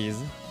to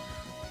freeze.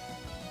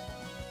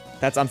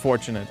 That's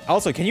unfortunate.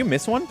 Also, can you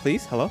miss one,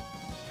 please? Hello?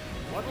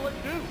 What'll it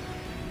do?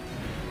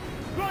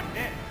 Good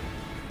hit.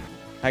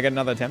 I get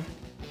another attempt.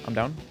 I'm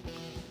down.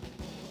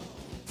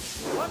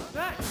 What's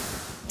that?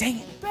 Dang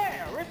it.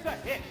 There, it's a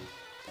hit.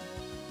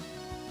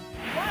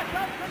 Flash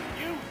up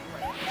confused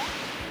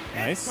ray.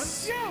 Nice.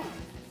 It's confused.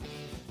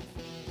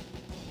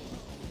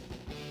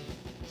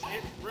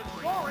 It's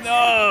restoring.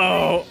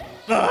 No.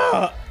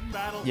 Ugh.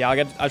 Battle. Yeah,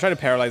 I'll try to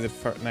paralyze it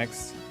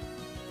next.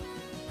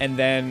 And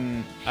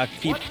then I'll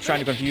keep trying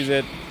to confuse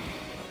it.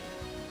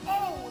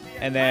 Oh,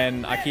 the And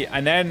then attack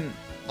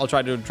I'll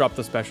try to drop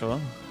the special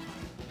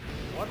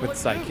What'll with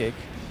it do? Sidekick.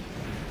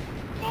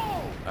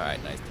 Oh,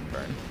 Alright, nice to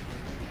burn.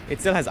 It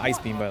still has Ice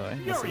Beam, by the way.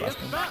 That's the furious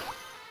last one. battle.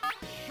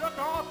 Shook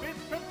off its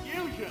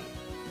confusion.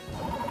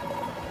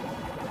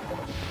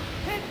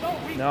 Hit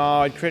the weak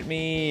No, it crit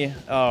me.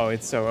 Oh,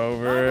 it's so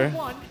over. Number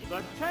one, the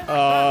 10th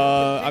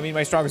battle. I mean,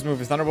 my strongest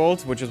move is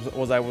Thunderbolt, which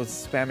was I was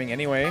spamming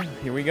anyway.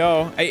 Here we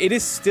go. It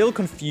is still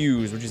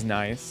confused, which is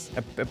nice.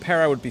 A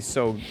para would be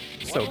so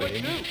What'll it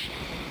big. do?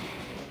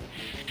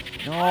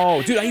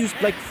 No, dude, I used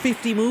like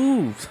 50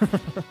 moves.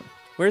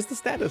 Where's the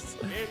status?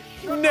 It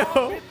shook No.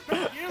 off its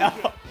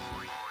confusion.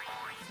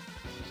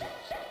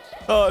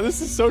 Oh,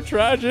 this is so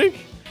tragic.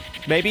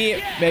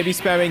 Maybe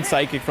spamming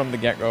Psychic from the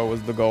get-go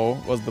was the goal,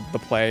 was the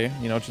play,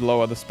 you know, to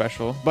lower the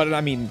special. But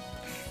I mean,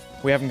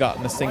 we haven't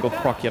gotten a single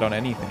proc yet on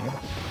anything.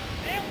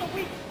 And the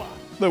weak spot.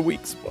 The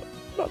weak spot,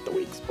 not the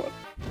weak spot.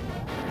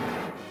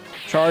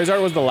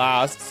 Charizard was the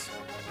last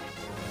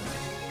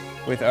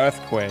with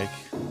Earthquake.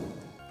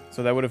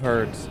 So that would have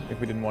hurt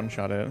if we didn't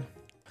one-shot it.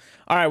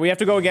 All right, we have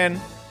to go again.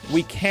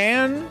 We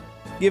can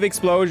give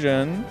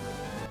explosion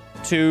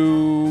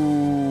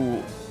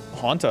to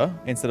Haunter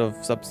instead of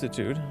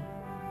substitute.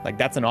 Like,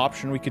 that's an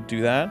option. We could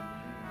do that.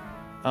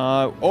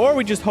 Or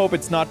we just hope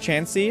it's not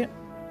Chansey.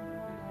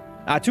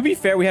 To be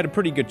fair, we had a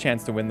pretty good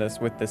chance to win this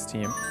with this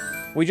team.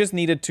 We just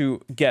needed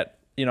to get,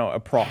 you know, a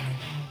proc.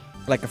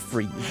 Like a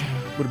freeze.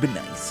 Would have been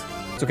nice.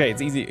 It's okay.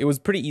 It's easy. It was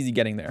pretty easy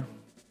getting there.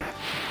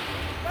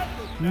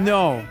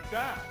 No.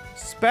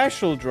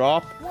 Special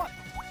drop.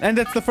 And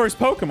that's the first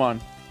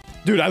Pokemon.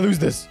 Dude, I lose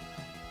this.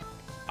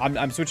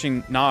 I'm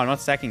switching. No, I'm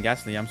not stacking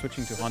Ghastly. I'm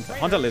switching to Haunter.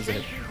 Haunter lives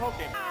it.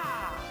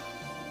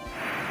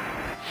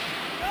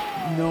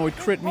 No, it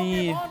crit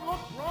me.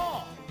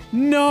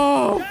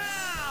 No.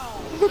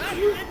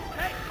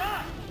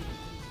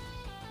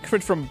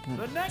 Crit from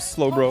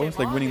Slowbro. It's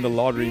like winning the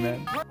lottery,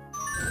 man. All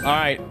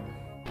right.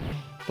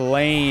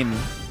 Blaine.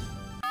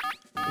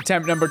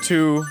 Attempt number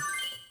 2.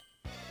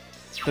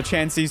 The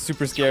Chansey's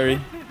super scary.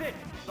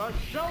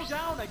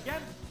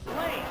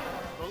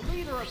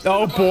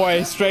 Oh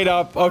boy, straight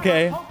up.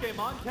 Okay.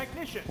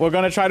 We're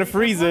gonna try to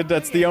freeze it.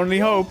 That's the only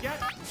hope.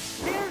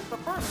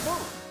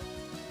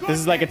 This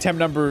is like attempt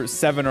number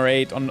 7 or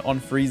 8 on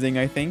freezing,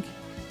 I think.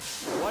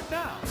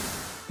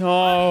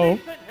 Oh.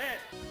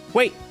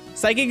 Wait,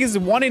 Psychic is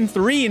 1 in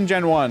 3 in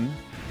Gen 1.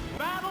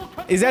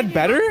 Is that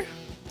better?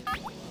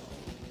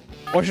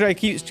 Or should I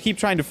keep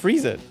trying to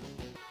freeze it?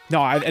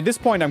 No, at this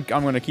point, I'm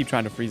gonna keep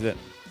trying to freeze it.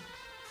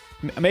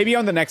 Maybe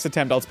on the next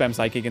attempt, I'll spam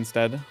Psychic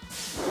instead.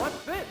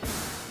 What's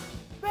this?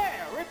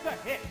 There, it's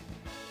a hit.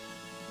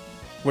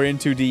 We're in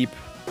too deep.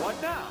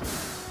 What now?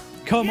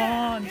 Come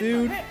on,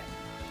 dude.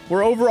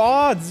 We're over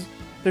odds.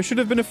 There should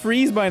have been a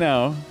freeze by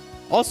now.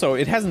 Also,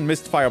 it hasn't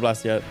missed Fire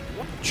Blast yet.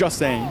 Just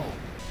saying.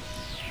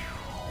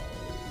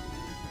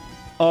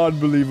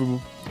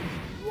 Unbelievable.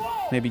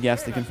 Maybe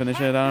Ghastly can finish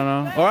it.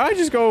 I don't know. Or I'll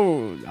just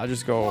go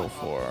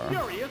for...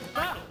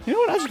 You know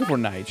what? I'll just go for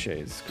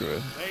Nightshade. Screw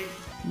it.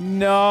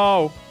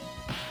 No.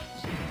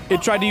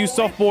 It tried to use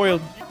Soft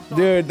Boiled.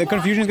 Dude, the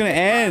confusion's gonna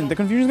end. The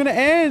confusion's gonna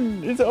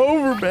end. It's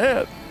over,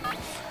 man.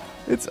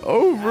 It's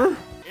over.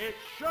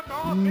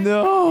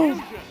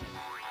 No.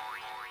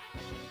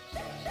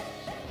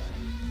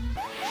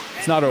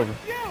 It's not over.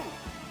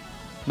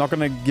 Not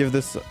gonna give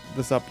this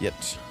up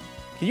yet.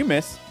 Can you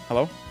miss?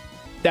 Hello?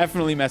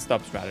 Definitely messed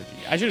up strategy.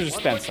 I should have just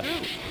spent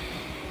Psychic.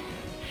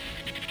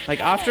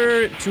 Like,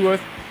 after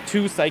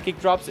two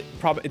Psychic drops,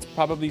 it's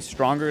probably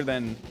stronger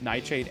than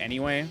Nightshade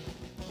anyway.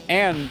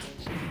 And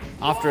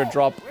after a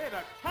drop,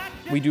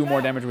 we do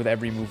more damage with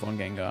every move on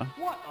Gengar.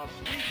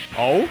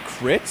 Oh,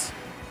 crit?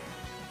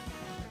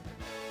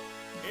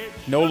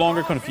 No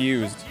longer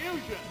confused.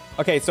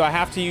 Okay, so I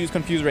have to use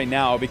Confuse right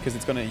now because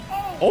it's gonna...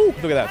 Oh,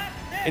 look at that.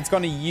 It's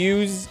gonna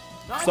use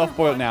Soft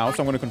Boiled now,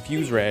 so I'm gonna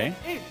Confuse Ray.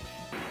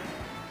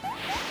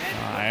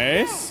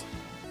 Nice.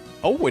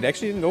 Oh, it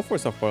actually didn't go for a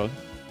Soft Boiled.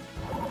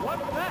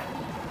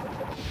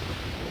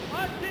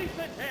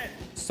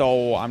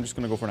 So I'm just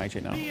gonna go for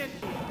Nightshade now.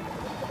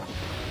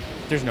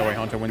 There's no way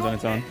Haunter wins on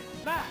its own.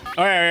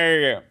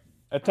 Okay.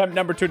 Attempt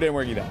number 2 didn't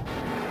work either.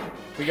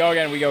 We go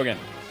again.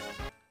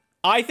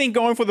 I think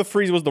going for the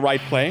freeze was the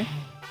right play.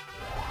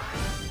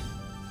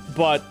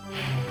 But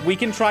we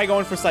can try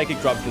going for Psychic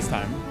Drop this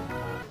time.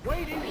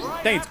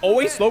 Dang, it's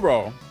always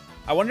Slowbro.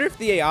 I wonder if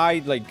the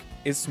AI, like,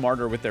 is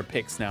smarter with their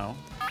picks now.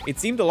 It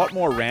seemed a lot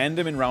more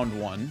random in round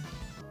 1.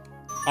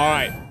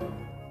 Alright.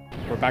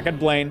 We're back at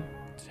Blaine.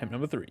 Attempt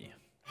number 3.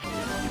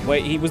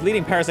 Wait, he was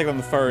leading Parasect on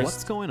the first.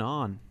 What's going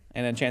on?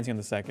 And then Chansey on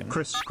the second.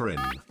 Chris Grin.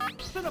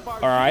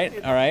 Alright.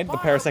 The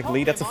Parasect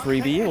lead. That's a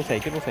freebie. We'll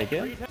take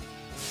it.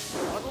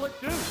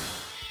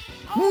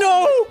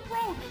 No!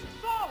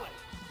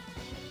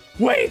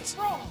 Wait!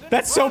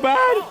 That's so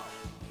bad!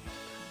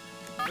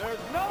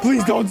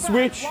 Please don't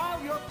switch!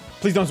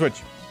 Please don't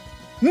switch.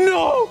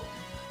 No!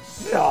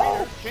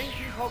 No!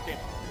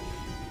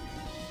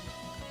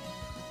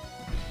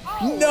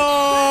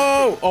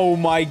 No! Oh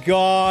my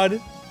god.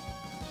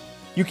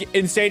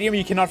 In Stadium,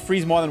 you cannot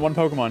freeze more than 1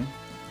 Pokemon.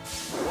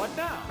 What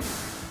now?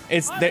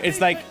 It's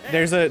like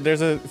there's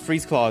a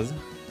freeze clause.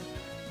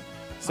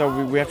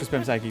 So we have to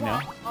spam Psychic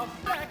now.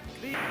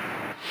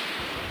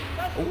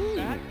 Ooh.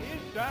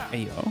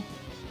 Hey yo.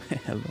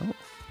 Hello.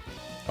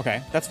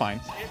 Okay, that's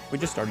fine. We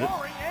just started.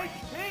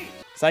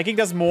 Psychic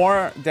does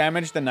more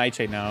damage than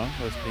Nightshade now.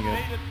 That's pretty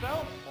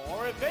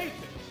good.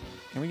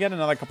 Can we get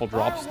another couple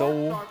drops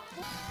though?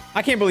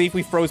 I can't believe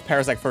we froze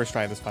Parasect first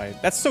try of this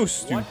fight. That's so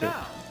stupid.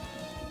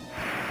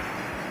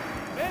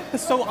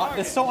 That's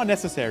so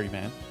unnecessary,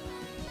 man.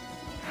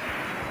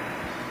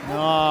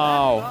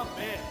 No.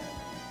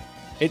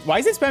 Why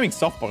is it spamming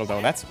softball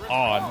though? That's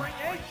odd.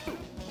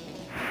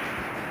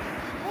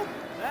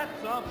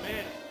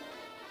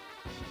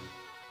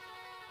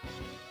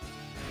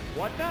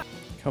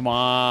 Come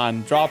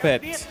on, drop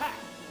it.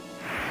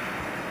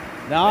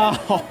 No.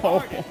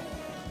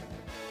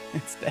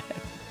 It's dead.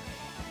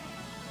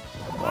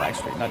 Well,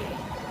 actually, not yet.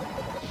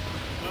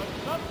 The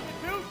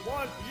substitute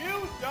was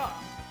used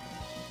up.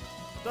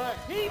 The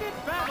heated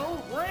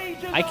battle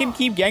rages I can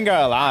keep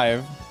Gengar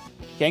alive.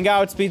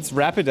 Gengar outspeeds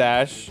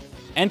Rapidash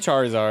and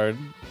Charizard.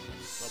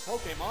 The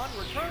Pokemon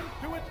returns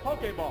to its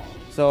Pokeball.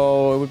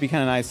 So it would be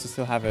kind of nice to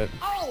still have it.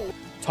 Oh!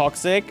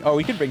 Toxic? Oh,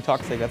 we could bring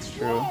Toxic, that's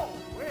true.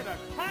 Whoa! It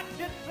attacked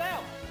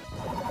itself.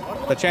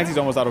 The Chansey's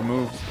almost out of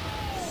moves.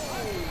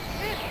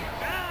 It's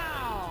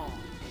down.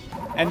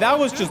 And that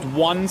was just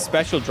one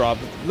special drop.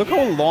 Look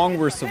how long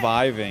we're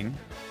surviving.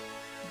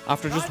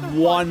 After just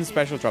one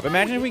special drop.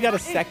 Imagine if we got a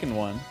second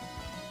one.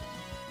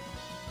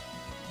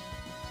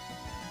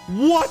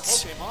 What?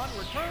 Pokemon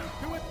returns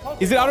to its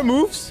Pokeball. Is it out of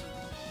moves?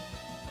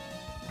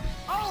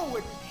 Oh,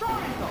 it's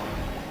Charizard.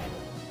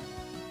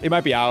 It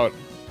might be out.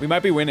 We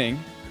might be winning.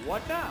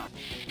 What now?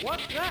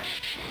 What's next?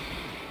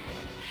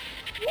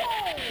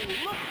 Whoa!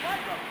 Looks like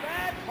a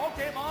bad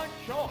Pokemon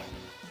choice.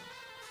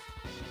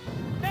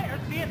 There's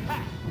the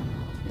attack.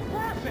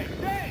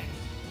 Perfect day.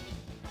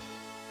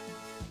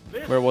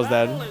 Where was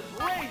that?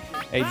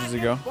 Ages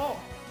ago.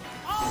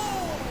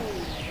 Oh,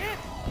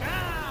 it's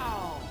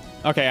down.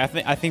 Okay,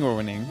 I think we're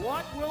winning.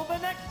 What will the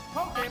next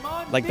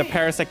Pokemon Like the be?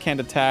 Parasect can't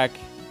attack.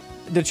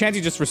 The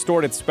Chansey just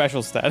restored its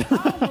special stat.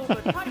 How will the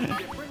type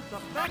difference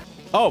affect?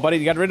 Oh, but it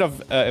got rid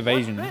of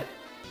evasion. What's this?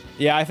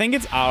 Yeah, I think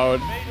it's out.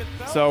 Made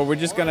itself So we're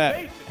just or gonna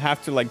evasive?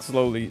 have to like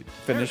slowly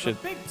finish There's it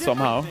a big difference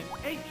somehow. in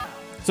H-Town.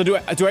 So do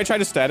I try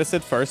to status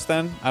it first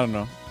then? I don't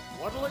know.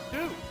 What'll it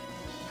do?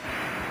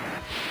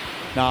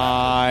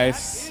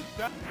 Nice. That is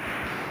the-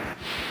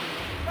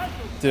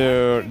 Special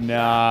Dude,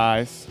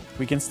 nice.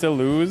 We can still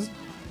lose?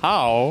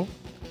 How?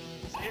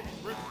 It's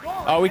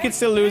restoring Oh, we could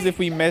still lose if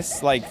we H-Town.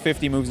 miss like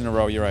 50 moves in a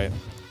row. You're right.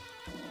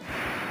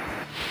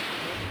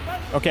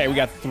 Okay, we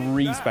got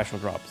 3 special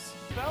drops.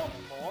 Self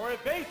or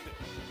evasive.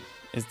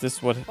 Is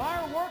this what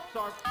Fireworks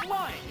are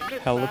flying in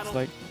this hell looks battle.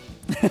 like?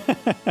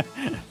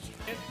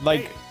 It's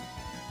Like, fading.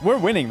 we're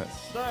winning this.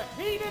 The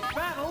heated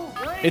battle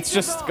rages It's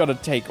just on. gonna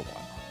take a while.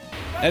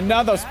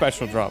 Another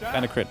special drop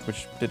and a crit,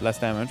 which did less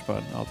damage,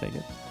 but I'll take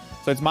it.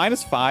 So it's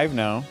 -5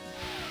 now. The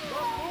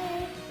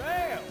move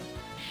failed.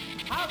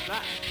 How's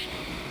that?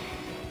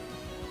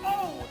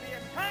 Oh, the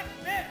attack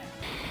missed.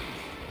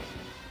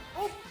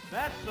 Oops,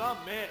 that's a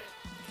miss.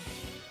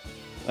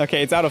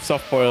 Okay, it's out of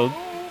soft boiled.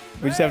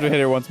 We just have to hit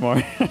her once more.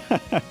 Miss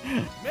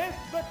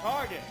the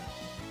target.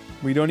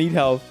 We don't need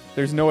health.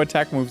 There's no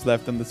attack moves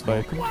left in this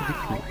fight. Wow,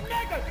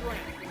 Mega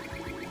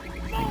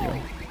Drain.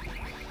 Boom.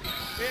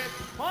 It's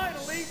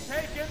finally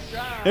taken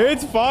down.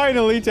 It's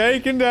finally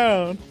taken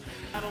down.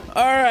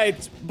 All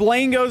right,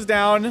 Blaine goes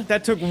down.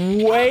 That took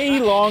way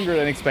longer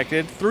than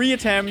expected. 3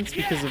 attempts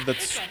because of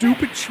that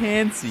stupid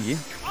Chansey.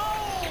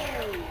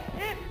 Oh,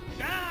 it's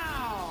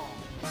down.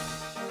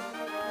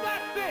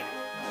 That's it.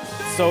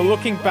 So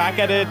looking back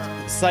at it,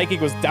 Psychic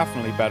was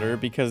definitely better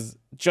because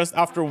just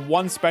after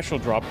one special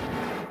drop,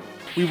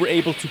 we were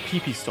able to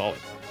PP stall it.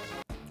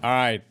 All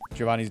right,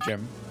 Giovanni's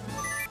gym.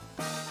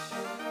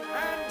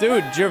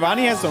 Dude,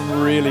 Giovanni has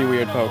some really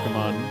weird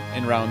Pokemon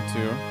in round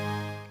 2.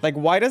 Like,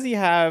 why does he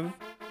have...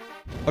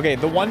 Okay,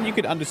 the one you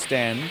could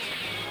understand.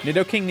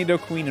 Nidoking,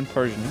 Nidoqueen, and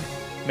Persian.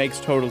 Makes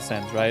total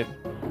sense, right?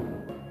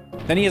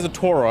 Then he has a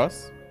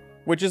Tauros,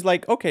 which is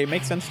like, okay,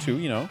 makes sense too,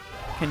 you know.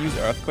 Can use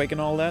Earthquake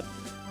and all that.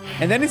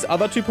 And then his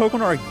other 2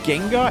 Pokemon are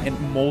Gengar and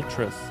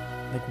Moltres.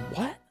 Like,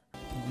 what?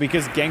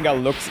 Because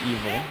Gengar looks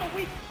evil. And the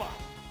weak spot.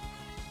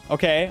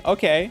 Okay,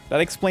 okay.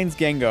 That explains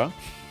Gengar.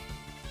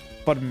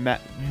 But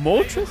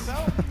Moltres?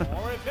 Self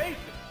or evasive.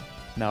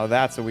 Now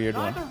that's a weird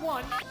one. Neither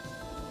one.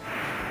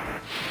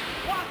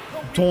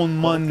 What's the Ton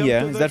Mania.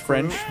 to Is the that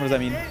French? crew. What does that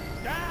mean?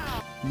 It's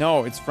down.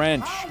 No, it's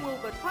French. How will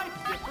the type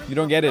difference You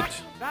don't get it.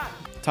 affect that?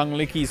 Tongue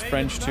Licky is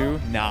French too?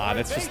 Nah,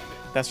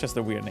 that's just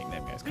a weird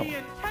nickname, guys. Come The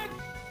on. intent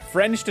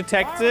French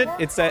detects it.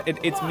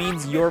 It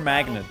means your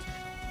magnet.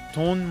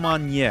 Ton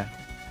Mania.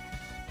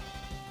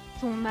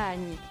 Ton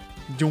magne.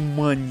 Ton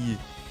Mania.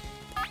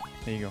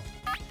 There you go.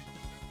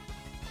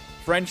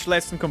 French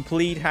lesson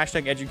complete.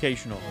 Hashtag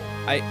educational.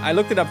 I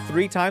looked it up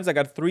 3 times. I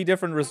got 3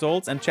 different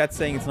results, and chat's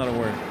saying it's not a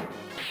word.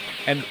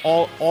 And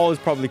all is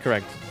probably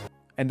correct.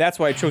 And that's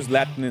why I chose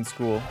Latin in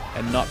school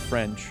and not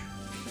French.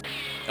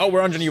 Oh,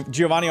 we're on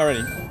Giovanni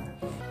already.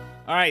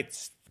 All right.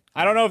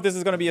 I don't know if this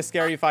is going to be a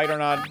scary fight or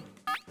not.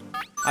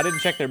 I didn't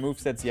check their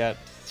movesets yet.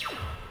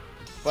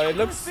 But it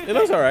looks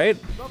all right.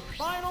 the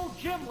final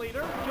gym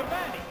leader,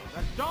 Giovanni,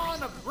 the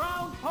dawn of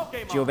ground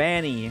Pokemon.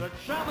 Giovanni. The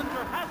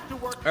challenger has to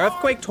work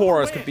Earthquake hard to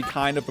Tauros win. could be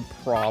kind of a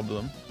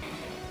problem.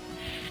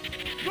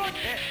 Good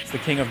hit. It's the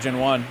king of Gen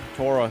 1,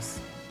 Tauros.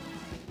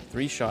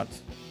 3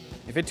 shots.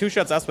 If it 2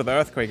 shots us with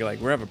Earthquake, like,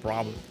 we have a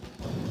problem.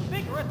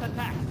 Vigorous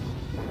attack.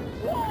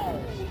 Whoa!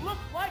 Looks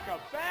like a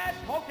bad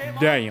Pokemon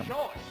Damn. choice.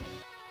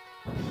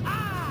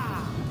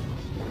 Ah!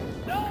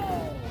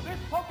 No! This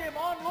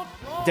Pokemon looks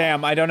wrong.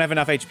 Damn, I don't have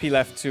enough HP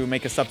left to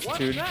make a What's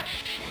substitute. next?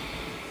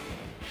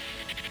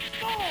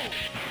 Oh!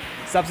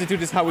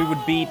 Substitute is how we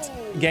would beat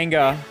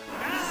Gengar.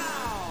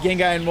 Now!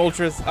 Gengar and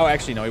Moltres. Oh,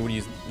 actually, no, he would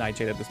use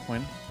Nightshade at this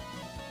point.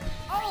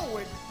 Oh,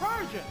 it's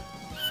Persian.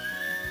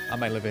 I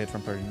might live a hit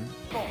from Persian.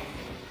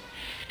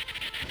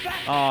 That's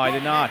Oh, I did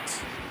good. not.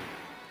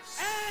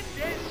 And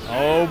it's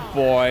Oh down.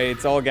 boy,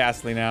 it's all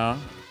ghastly now.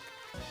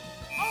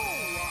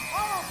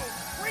 Oh,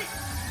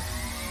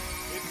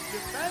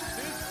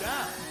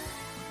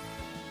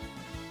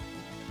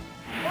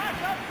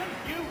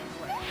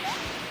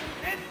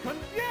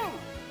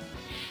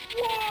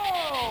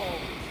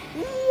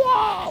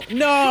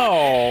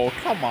 No!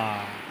 Come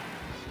on.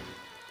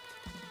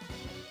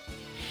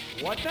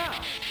 What now?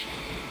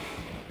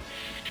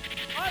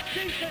 A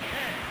decent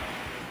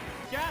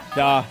hit. Gas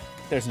Nah,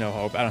 there's no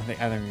hope. I don't think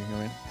we can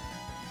win.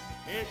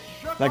 it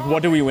shook Like, off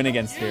what do we its win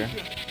against here?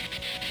 confusion.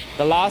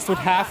 The last would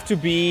have to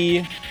be...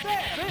 There,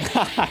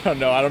 I don't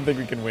know. I don't think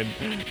we can win.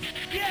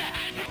 yeah.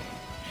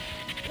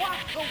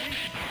 Watch the weak.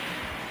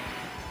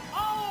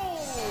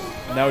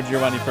 Oh! No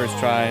Giovanni first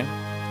try.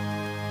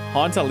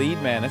 Haunta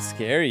lead, man. That's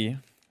scary.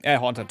 Yeah,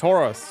 Haunta.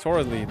 Tauros.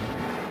 Tauros lead.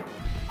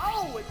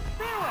 Oh, it's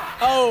Vera.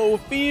 Oh,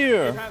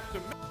 fear. Has to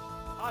make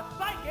a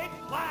psychic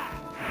blast.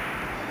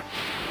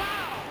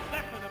 Wow,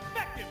 that's an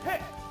effective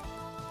hit.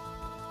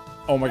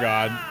 Oh my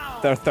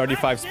god. Their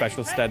 35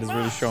 special stat is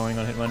really showing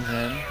on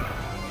Hitmonchan.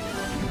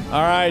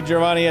 Alright,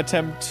 Giovanni,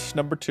 attempt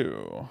number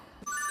 2.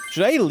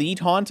 Should I lead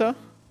Haunta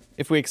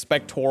if we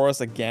expect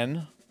Tauros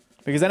again?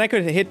 Because then I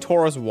could hit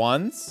Tauros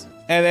once,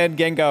 and then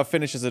Gengar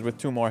finishes it with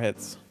 2 more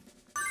hits.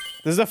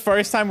 This is the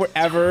first time we're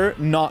ever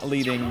not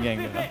leading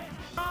Gengar.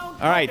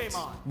 Alright,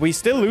 we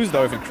still lose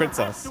though if it crits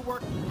us.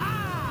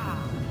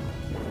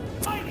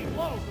 Mighty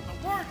blows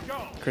and the word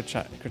goes. Crit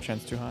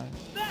chance too high.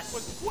 That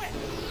was quick.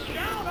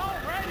 Down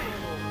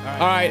already.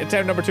 Alright,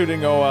 attempt number 2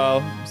 didn't go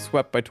well.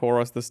 Swept by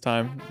Tauros this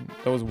time.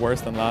 That was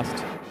worse than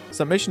last.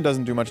 Submission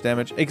doesn't do much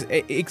damage.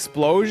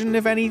 Explosion,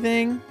 if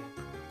anything.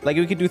 Like,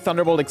 we could do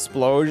Thunderbolt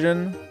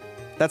Explosion.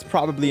 That's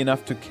probably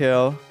enough to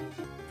kill.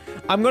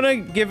 I'm gonna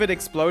give it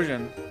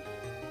Explosion.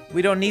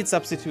 We don't need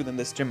Substitute in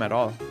this gym at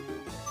all.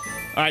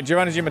 Alright,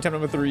 Giovanni Gym, attempt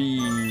number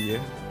 3.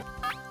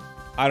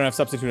 I don't have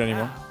Substitute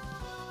anymore.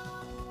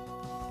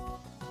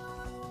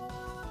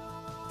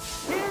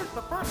 Here's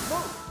the first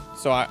move.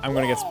 So I'm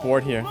gonna get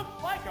Sport here.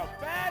 Looks like a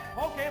bad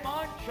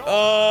Pokemon show.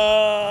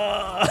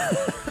 Uh... A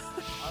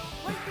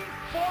sleeping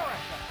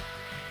forest.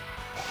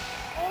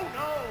 Oh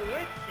no,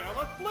 it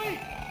fell asleep.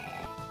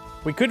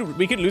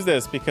 we could lose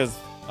this because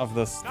of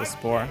the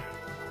Spore.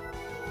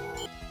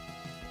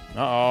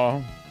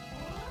 Uh-oh.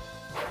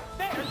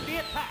 There's the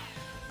attack.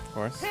 Of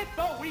course. Hit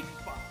the weak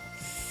spot.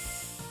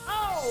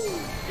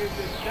 Oh, is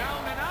it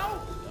down and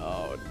out?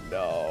 Oh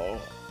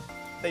no.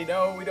 They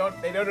know we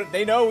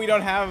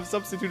don't have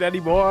Substitute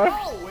anymore.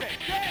 Oh, it's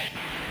dead.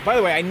 By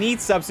the way, I need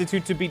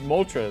Substitute to beat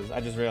Moltres,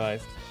 I just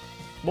realized.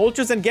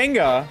 Moltres and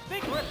Gengar.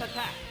 Vigorous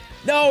attack.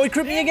 No, it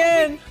crit me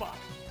again. Weak spot.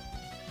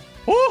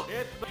 Oh!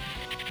 It's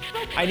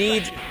the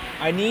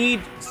I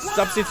need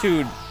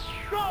Substitute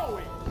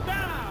going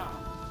down.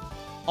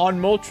 on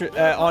Moltres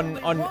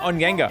on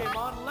Gengar.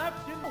 Pokemon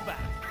left in the back.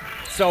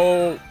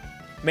 So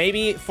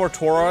maybe for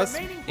Tauros,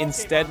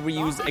 instead we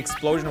use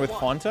Explosion with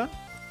Haunta.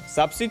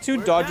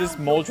 Substitute dodges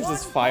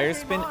Moltres' Fire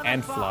Spin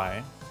and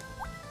Fly.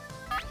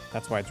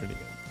 That's why it's really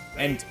good.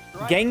 And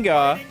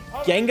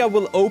Gengar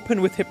will open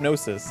with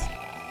Hypnosis.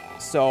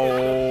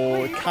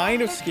 So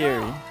kind of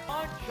scary.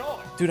 On choice.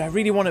 Dude, I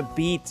really want to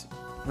beat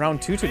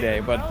round 2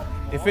 today, but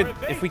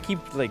if we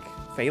keep like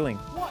failing.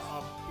 What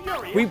a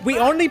furious We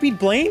only beat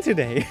Blaine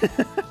today.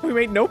 We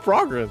made no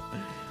progress.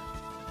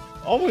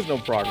 Almost no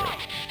progress.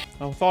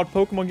 I thought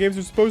Pokemon games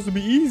were supposed to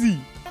be easy.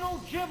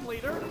 Final gym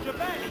leader,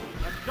 Giovanni,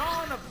 a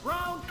dawn of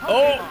ground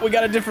Oh, Pokemon. we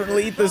got a different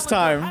lead this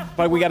time.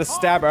 But we got to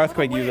stab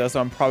Earthquake user, so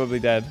I'm probably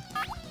dead.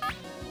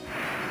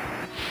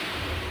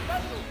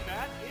 Special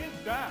stat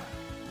is down.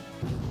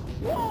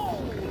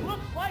 Whoa,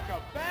 looks like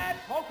a bad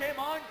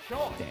Pokemon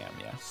choice. Damn,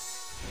 yeah.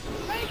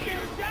 Take him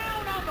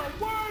down on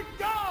the word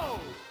go.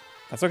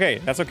 That's okay.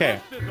 That's okay.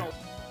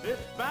 This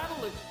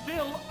battle is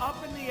still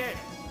up in the air.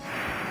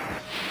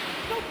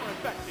 Super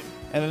effective.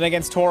 And then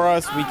against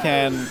Tauros, we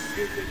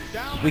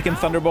can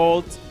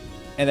Thunderbolt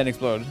and then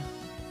explode.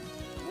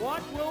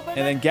 What will the And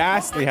then next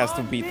Ghastly has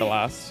to Pokemon beat be? the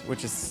last,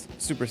 which is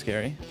super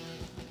scary.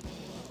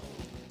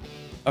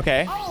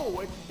 Okay. Oh,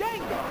 it's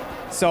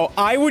Gengar. So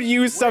I would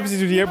use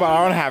Substitute here, but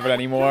I don't have it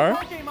anymore.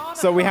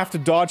 So we have to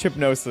dodge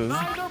Hypnosis.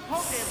 Neither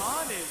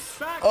Pokemon is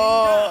backing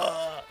down.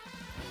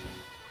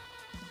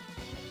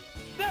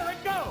 There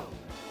it goes.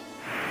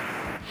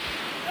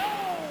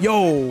 No,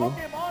 Yo.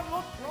 this Pokemon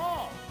looks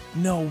wrong.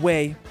 No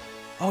way.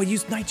 Oh, I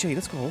used Nightshade.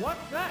 Let's go. What's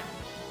next?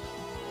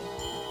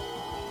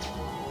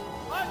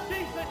 A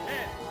decent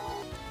hit.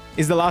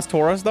 Is the last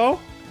Tauros, though?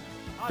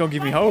 A Don't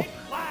give me psychic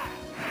hope. blast.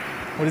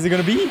 What is it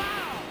going to be? Wow,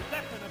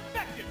 that's an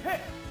effective hit.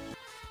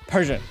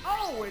 Persian.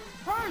 Oh, it's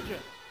Persian.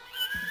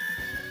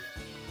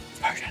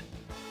 Persian.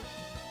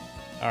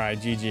 All right,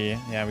 GG.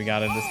 Yeah, we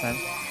got it this time.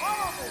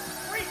 Horrible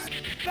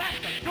freak. That's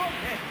a good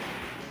hit.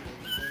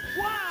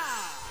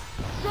 Wow.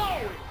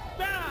 Going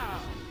down.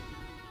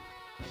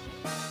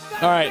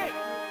 That's All right. it.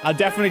 I'll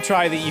definitely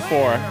try the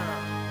E4.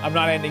 I'm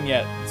not ending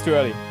yet. It's too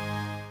early.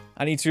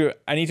 I need to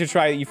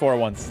try the E4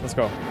 once. Let's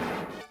go.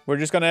 We're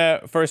just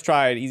gonna first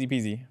try it, easy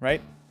peasy,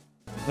 right?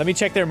 Let me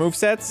check their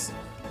movesets,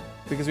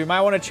 because we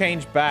might want to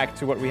change back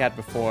to what we had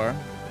before.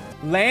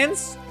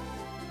 Lance?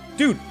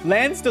 Dude,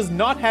 Lance does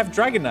not have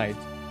Dragonite.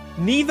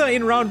 Neither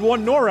in round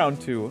 1 nor round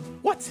 2.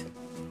 What?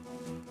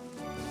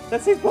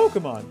 That's his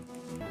Pokemon.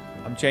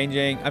 I'm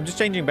just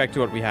changing back to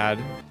what we had.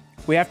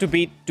 We have to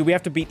beat... Do we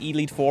have to beat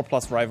Elite 4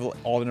 plus Rival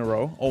all in a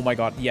row? Oh my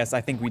god. Yes,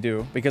 I think we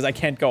do. Because I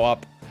can't go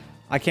up.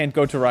 I can't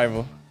go to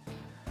Rival.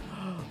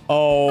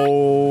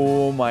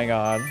 Oh my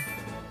god.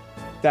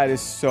 That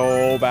is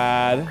so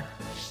bad.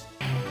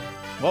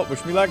 Well,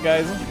 wish me luck,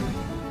 guys.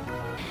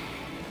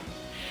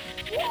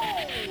 Whoa!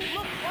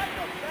 Looks like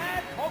a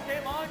bad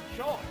Pokemon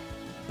choice.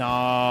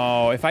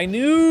 No, if I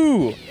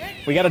knew.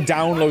 We gotta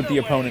download the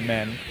opponent,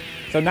 man.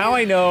 So now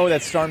I know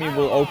that Starmie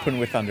will open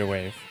with Thunder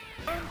Wave.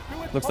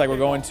 Looks like we're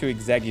going to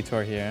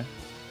Exeggutor here.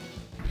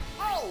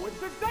 Oh, it's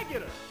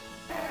Exeggutor.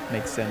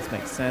 Makes sense,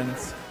 makes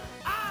sense.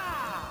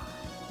 Ah!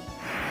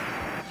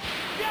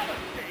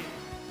 Devastate.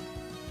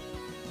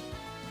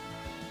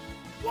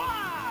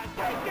 Why?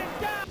 Take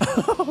it down.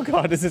 Oh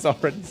god, this is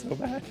already so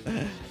bad.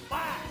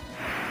 Flash.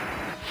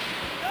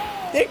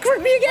 They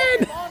crit me again!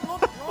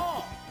 Pokemon looks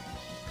wrong.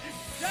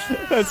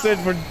 That's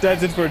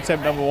it for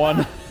attempt number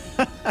 1.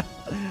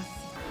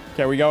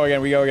 Okay, we go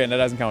again. That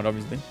doesn't count,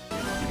 obviously.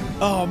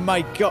 Oh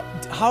my god.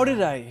 How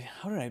did I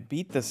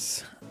beat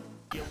this?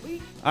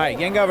 Alright,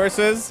 Gengar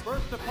versus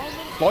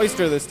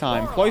Cloyster this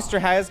time. Cloyster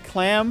has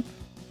Clamp,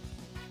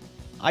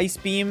 Ice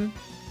Beam.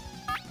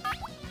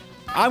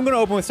 I'm gonna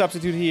open with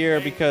Substitute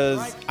here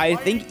because I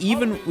think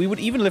we would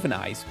even live in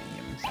Ice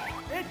Beam.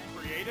 It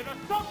created a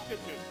substitute.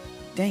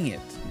 Dang it.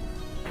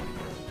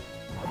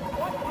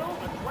 What will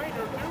the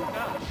trainer do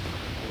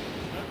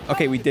now?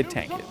 Okay, we did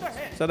tank it.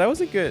 So that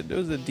was a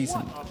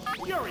decent What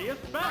a furious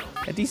battle.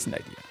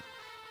 idea.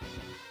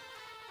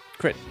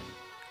 Crit.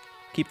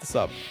 Keep the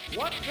sub.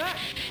 What's that?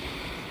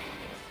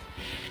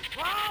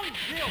 Round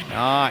zero.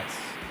 Nice.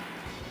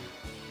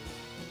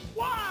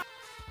 What?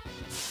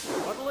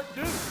 What'll it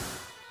do?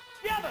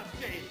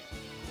 Devastating.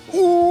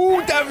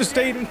 Ooh,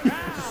 devastating.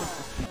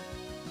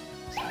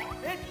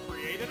 It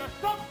created a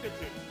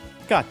substitute.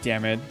 God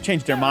damn it.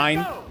 Changed their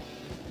mind. Go.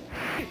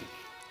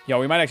 Yo,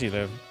 we might actually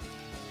live.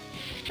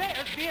 There's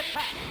the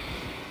attack.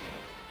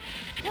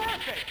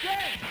 Perfect.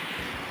 Yes.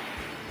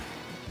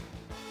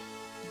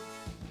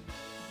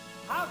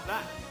 How's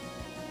that?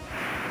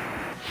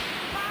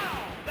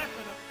 Wow, that's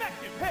an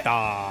effective hit.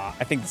 Ah,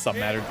 I think the sub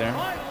mattered there.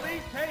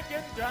 Finally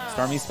taken down.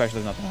 Starmie's special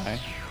is not that high.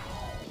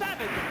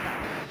 Savage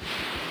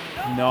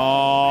attack.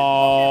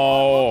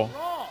 No.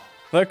 Wrong.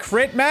 The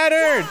crit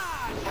mattered.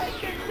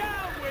 Take it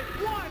down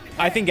with one hit.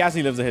 I think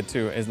Ghastly lives a hit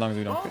too, as long as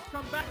we don't crit.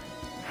 Come back.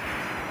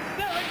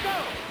 There it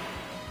goes.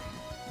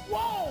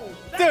 Whoa.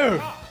 That's Dude.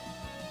 tough.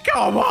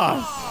 Come on.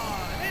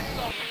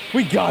 It's a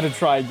We gotta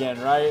try again,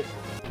 right?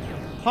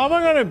 How am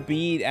I gonna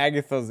beat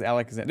Agatha's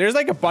Alakazam? There's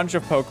like a bunch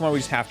of Pokemon we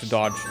just have to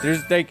dodge.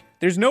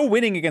 There's no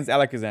winning against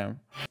Alakazam.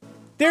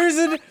 There's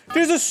a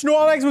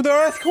Snorlax with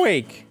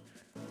Earthquake.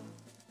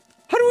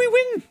 How do we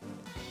win?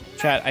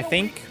 Chat, I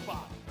think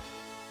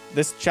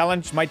this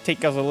challenge might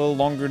take us a little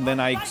longer than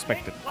I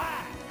expected.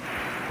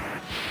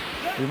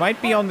 We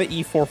might be on the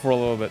E4 for a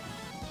little bit.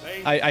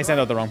 I sent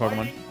out the wrong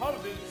Pokemon.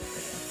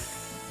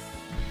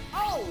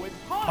 Oh, it's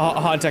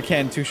Hunter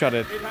can two-shot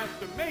it. It has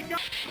to make up.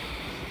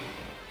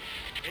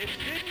 It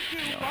didn't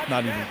do much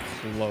Not even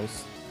damage.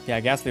 close. Yeah,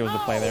 Ghastly was the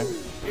play there.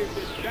 Is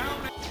it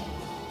down?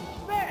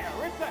 There,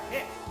 it's a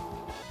hit.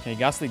 Okay,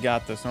 Ghastly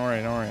got this. Don't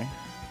worry, don't worry.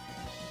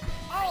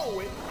 Oh,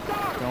 it's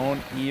dark.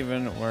 Don't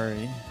even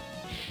worry.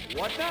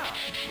 What now?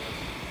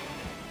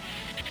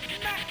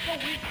 Smack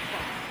the weak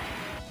spot.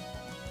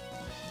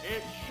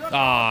 It shook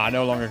Ah, off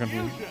no longer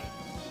confusion. confused.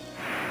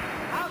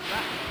 How's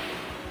that?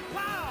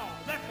 Wow,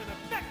 that's an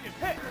effective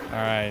hit.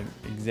 Alright,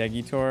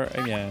 Exeggutor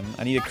again.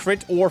 I need a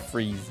crit or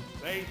freeze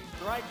They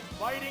strike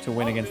fighting to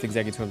win against poses.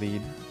 Exeggutor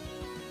lead.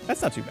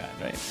 That's not too bad,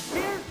 right?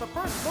 Here's the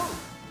first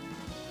move.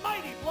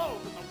 Mighty blows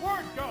and the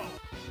word go.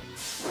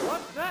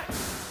 What's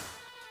next?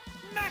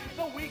 Smack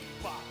the weak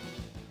spot.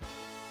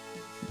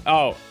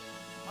 Oh,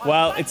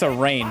 well, it's a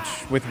range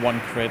with one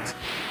crit.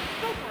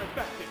 Super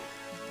effective.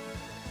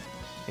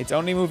 Its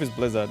only move is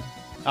Blizzard.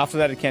 After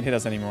that, it can't hit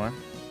us anymore.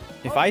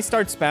 If I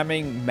start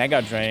spamming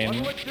Mega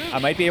Drain, I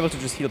might be able to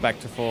just heal back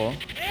to full.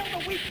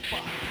 And the weak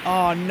spot.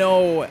 Oh,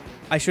 no.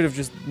 I should have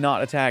just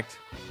not attacked.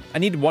 I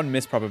need one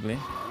miss, probably.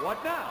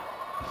 What now?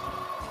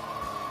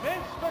 Miss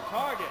the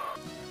target.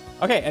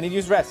 Okay, I need to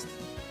use Rest.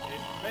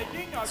 It's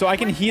making a So I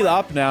can quick heal break.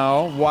 up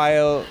now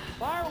while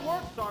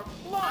Fireworks are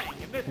flying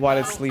in this it's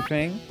battle.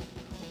 sleeping.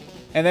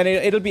 And then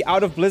it'll be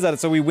out of Blizzard,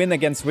 so we win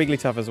against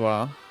Wigglytuff as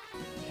well.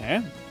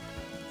 Okay.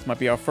 This might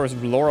be our first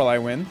Lorelei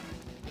win.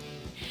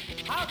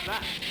 How's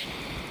that?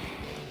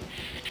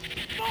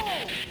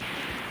 Boom!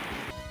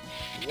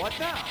 What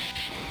now?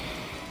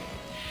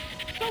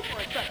 Super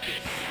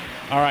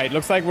effective. Alright,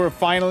 looks like we're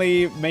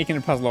finally making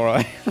it past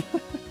Lorelei.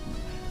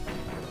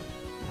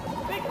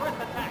 Vigorous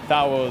attack.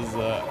 That was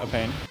a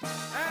pain.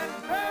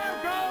 And there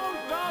goes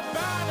the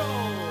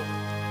battle.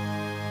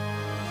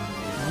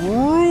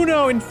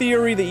 Bruno, in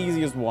theory, the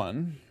easiest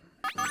one.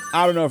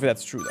 I don't know if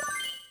that's true, though.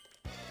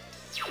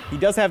 He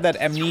does have that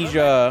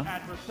amnesia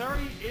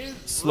Adversary is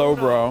slow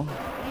bro. He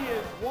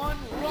is one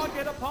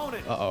rugged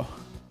opponent. Uh-oh.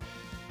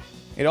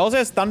 It also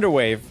has Thunder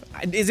Wave.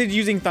 Is it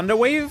using Thunder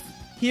Wave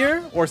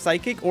here? Or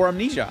Psychic? Or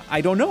Amnesia? I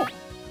don't know.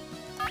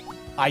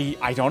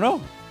 I don't know.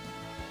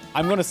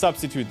 I'm gonna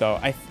substitute though.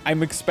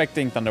 I'm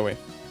expecting Thunder Wave.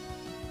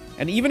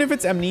 And even if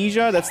it's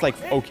Amnesia, that's like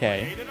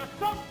okay.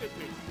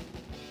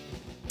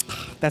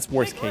 That's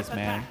worst case,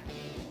 man.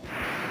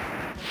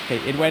 Okay,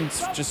 it went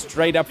just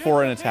straight up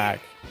for an attack.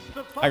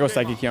 I go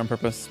Psychic here on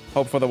purpose.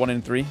 Hope for the 1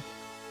 in 3.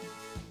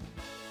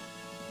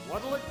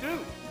 What'll it do?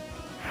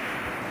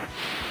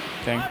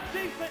 Okay. A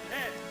decent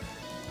hit.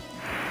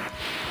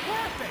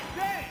 Perfect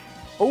day.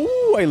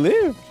 Oh, I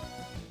lived.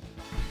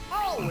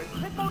 Oh, it's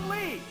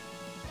Hitmonlee.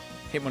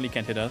 Hitmonlee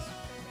can't hit us.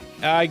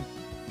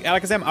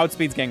 Alakazam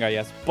outspeeds Gengar,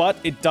 yes, but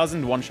it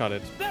doesn't one-shot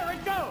it. There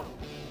it goes.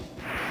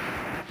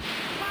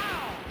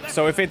 Wow,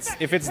 So if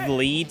its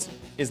lead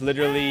is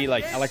literally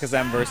like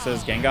Alakazam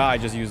versus Gengar, I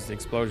just use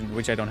Explosion,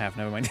 which I don't have.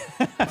 Never mind.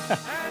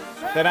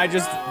 then I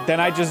just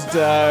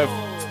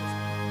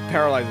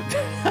paralyze it.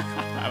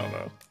 I don't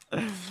know.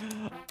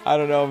 I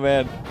don't know,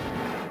 man.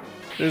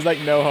 There's like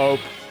no hope.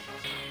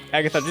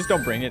 Agatha, just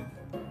don't bring it.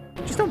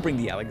 Just don't bring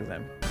the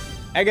Alakazam.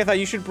 Agatha,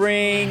 you should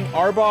bring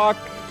Arbok,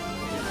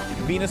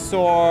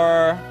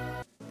 Venusaur,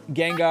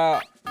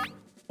 Gengar,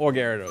 or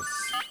Gyarados.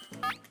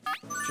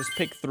 Just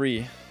pick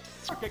 3.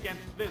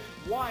 against this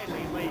wily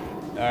lady.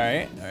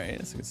 Alright,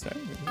 that's a good start.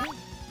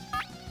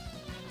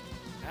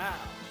 Now,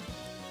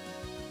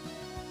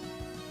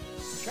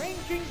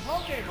 changing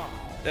Pokemon.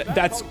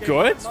 That's Pokemon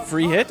good. must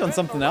Free not hit on make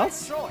something the right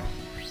else.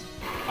 choice.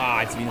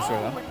 Ah, it's Venusaur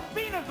Oh, though.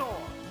 it's Venusaur.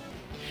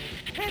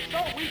 Hit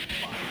the weak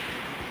spot.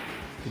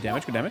 Good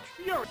damage, good damage.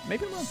 Fury.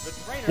 Maybe I'm wrong. The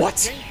trainer What?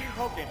 is changing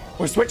Pokemon.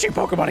 We're switching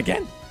Pokemon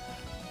again.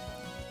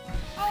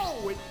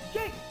 Oh, it's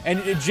Jinx.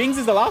 And Jinx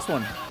is the last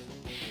one.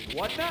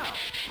 What now?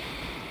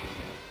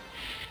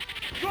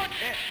 Good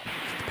hit.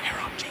 Pair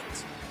on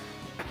Jinx.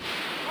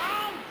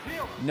 Round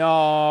 0.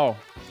 No.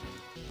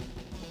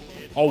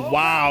 It's Oh, over.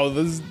 wow.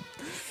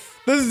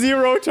 The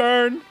 0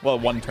 turn. Well,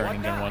 1 turn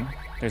in Gen 1.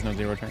 There's no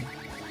 0 turn.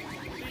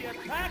 The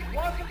attack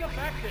wasn't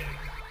effective.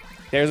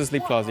 There's a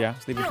Sleep Clause, yeah.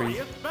 Sleepy Freeze.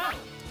 Furious battle.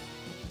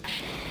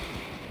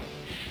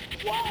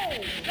 Whoa,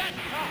 that's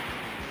tough.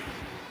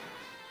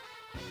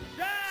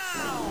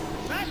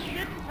 Down. That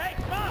didn't take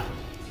much.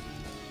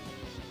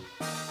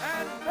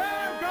 And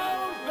there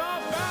goes the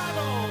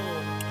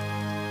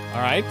battle.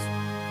 All right.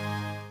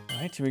 All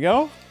right, here we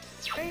go.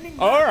 Gaining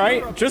All back right,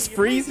 Europe just in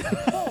freeze. Region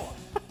 4.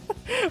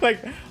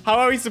 Like, how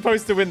are we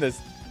supposed to win this?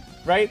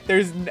 Right?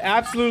 There's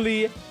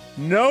absolutely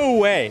no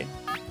way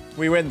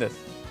we win this.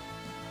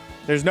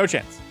 There's no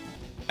chance.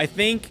 I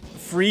think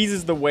freeze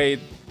is the way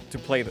to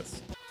play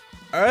this.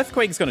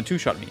 Earthquake is gonna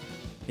 2-shot me.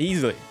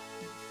 Easily.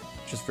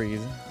 Just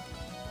freeze.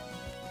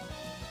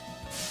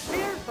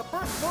 Here's the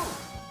first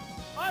move.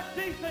 A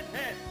decent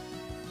hit.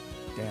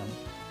 Damn.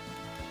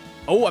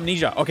 Oh,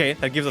 Amnesia. Okay,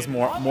 that gives us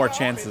more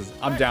chances.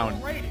 I'm down.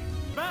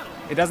 Battle.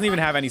 It doesn't even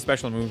have any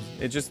special moves.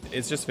 It's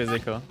just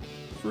physical.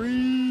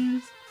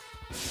 Freeze.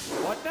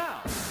 What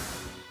now?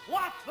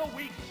 What's the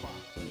weak spot?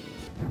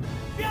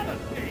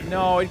 Devastate.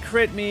 No, it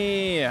crit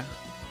me.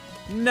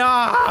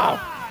 No.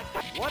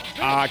 What's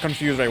this?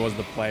 Confuse Ray was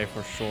the play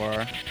for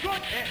sure. Good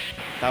hit.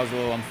 That was a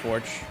little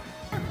unfortunate.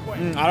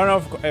 Earthquake. I don't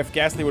know if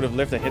Ghastly would have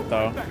lived a hit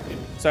though.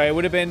 So it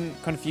would have been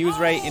Confuse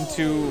Ray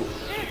into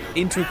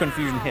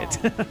Confusion hit.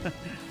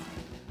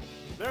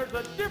 There's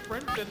a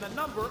difference in the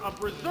number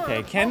of reserve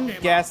Okay, can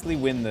Pokemon. Ghastly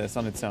win this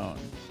on its own?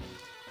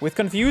 With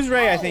Confuse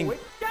Ray, I think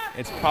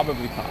it's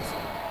probably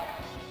possible.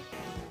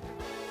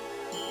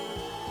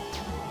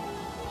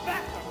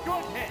 That's a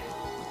good hit.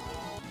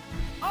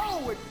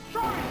 Oh, it's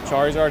Charizard.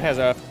 Charizard has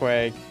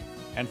Earthquake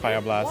and Fire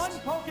One Blast.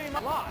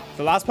 Pokemon alive.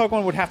 The last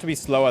Pokemon would have to be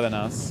slower than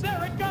us.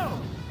 There it goes.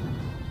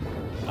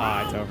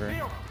 Ah, it's Round over.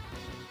 0.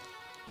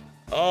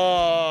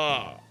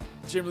 Oh,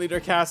 Gym Leader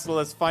Castle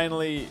has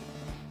finally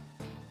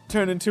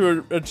turned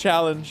into a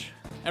challenge.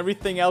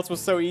 Everything else was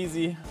so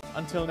easy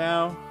until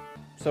now.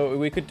 So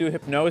we could do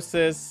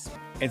Hypnosis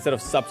instead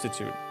of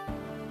Substitute.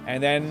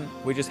 And then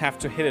we just have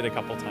to hit it a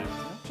couple times.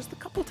 Just a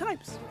couple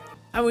times.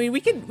 I mean, we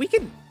can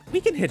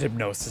hit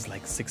Hypnosis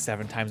like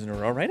 6-7 times in a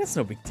row, right? That's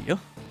no big deal.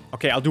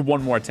 Okay, I'll do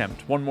one more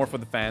attempt. One more for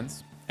the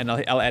fans. And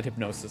I'll add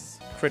Hypnosis.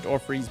 Crit or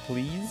freeze,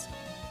 please.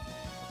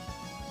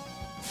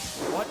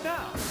 What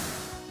now?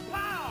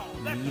 Wow,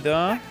 that's an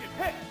Neither. effective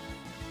hit.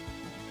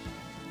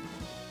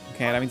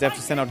 Okay, that means I have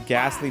to send out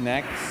Ghastly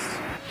next.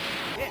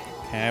 Hit.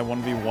 Okay,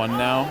 1v1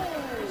 now.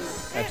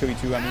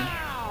 2v2, I mean.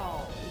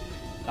 Wow.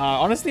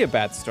 Honestly, a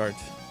bad start.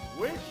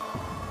 Which?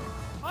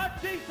 A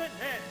decent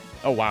hit.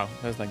 Oh, wow.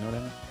 That was like no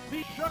damage.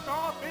 He shook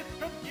off his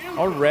confusion.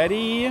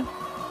 Already? There's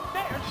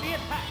the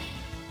attack.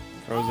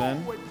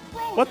 Frozen. Oh, it's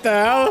frozen. What the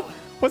hell?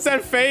 What's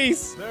that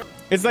face? There.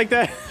 It's like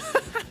that.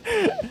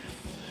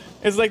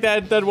 It's like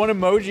that one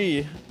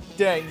emoji.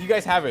 Dang, you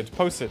guys have it.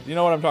 Post it. You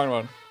know what I'm talking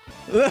about.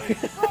 Look,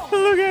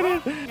 look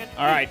at it.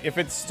 All right, if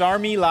it's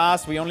Starmie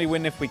last, we only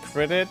win if we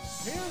crit it.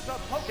 Here's a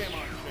Pokemon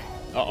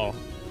change. Uh-oh.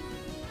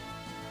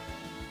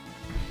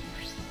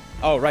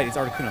 Oh, right, it's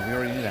Articuno. We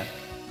already knew that.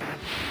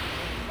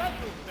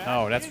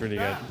 Oh, that's really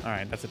good. All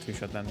right, that's a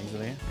 2-shot then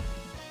easily.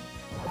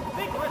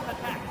 Vigorous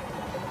attack.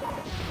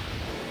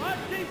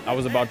 I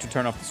was about to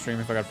turn off the stream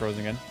if I got frozen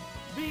again.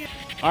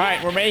 All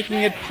right, we're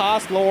making it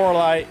past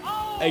Lorelei.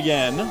 Oh,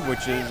 again,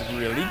 which is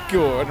really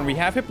good. And we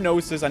have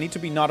Hypnosis. I need to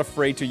be not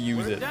afraid to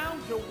use We're it.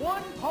 down to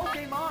one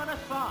Pokemon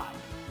aside.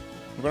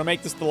 We're gonna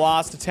make this the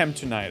last attempt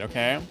tonight,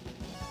 okay?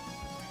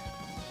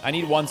 I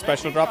need one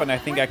special drop, and I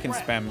think I can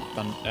spam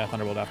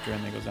Thunderbolt after,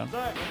 and it goes down.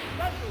 The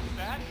special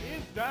stat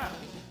is down.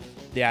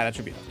 Yeah, that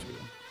should be enough to beat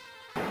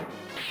him.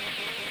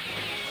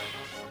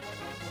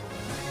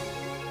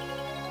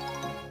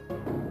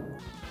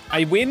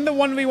 I win the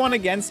 1v1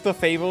 against the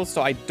Fable,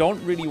 so I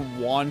don't really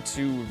want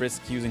to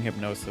risk using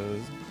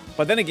Hypnosis.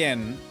 But then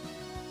again,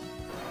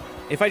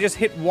 if I just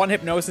hit one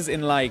Hypnosis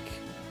in like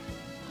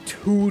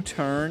 2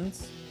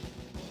 turns,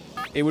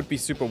 it would be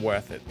super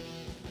worth it.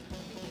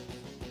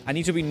 I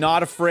need to be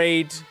not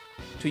afraid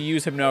to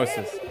use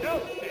Hypnosis.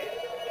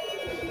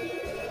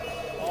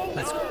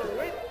 Let's go.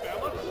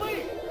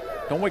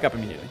 Don't wake up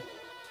immediately.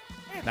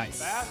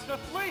 Nice. Fast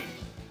asleep.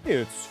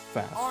 It's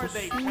fast Are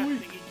they asleep.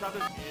 testing each other?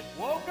 It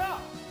woke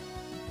up.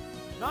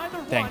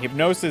 Neither Dang, one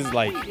Hypnosis is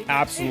like beating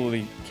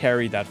absolutely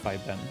carried that fight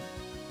then.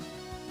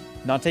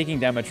 Not taking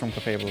damage from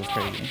Clefable is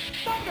crazy.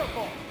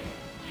 Thunderbolt.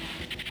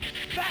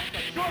 That's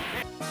a good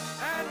hit.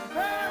 And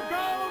there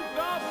goes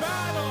the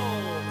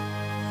battle.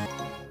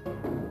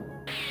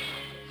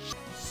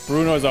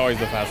 Bruno is always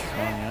the fastest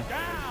one, yeah.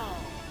 Down.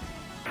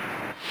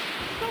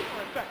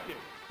 Super effective.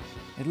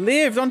 It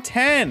lived on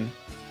 10!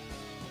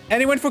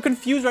 And it went for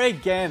Confuse Ray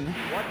again.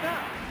 What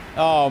now?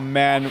 Oh,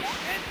 man. And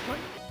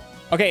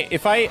Okay,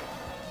 if I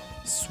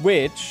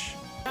switch,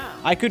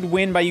 I could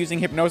win by using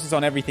Hypnosis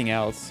on everything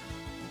else.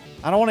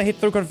 I don't want to hit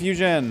through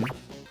Confusion.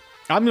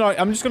 I'm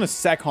just going to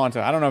sack Haunter.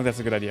 I don't know if that's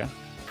a good idea.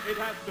 it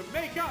has to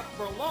make up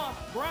for lost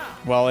ground.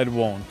 Well, it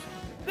won't.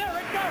 There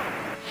it goes.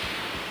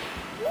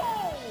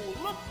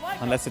 Whoa, looks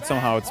like Unless a it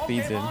somehow bad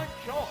outspeeds it. Pokemon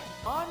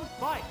choice.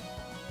 Unfight.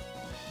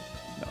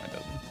 No, it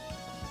doesn't.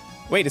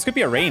 Wait, this could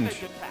be a range.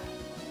 Damage attack.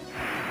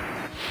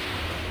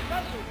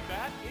 Special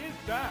stat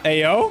is down.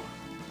 Ayo?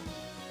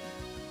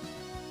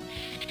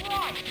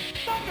 Right,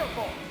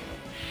 Thunderbolt.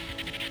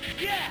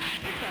 Yeah,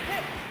 it's a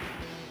hit.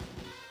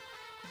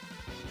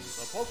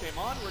 The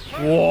Pokemon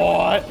returns.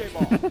 What? to the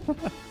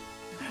Pokeball.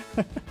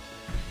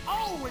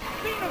 Oh, it's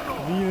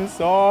Venusaur.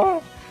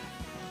 Venusaur?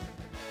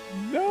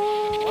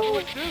 What'll No.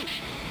 it do?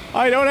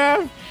 I don't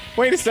have...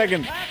 Wait a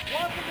second. That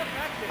wasn't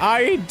effective.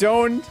 I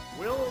don't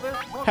Will this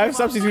have Pokemon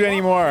substitute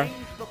anymore.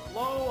 change the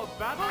flow of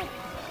battle?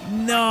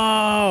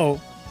 No.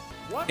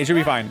 What's It should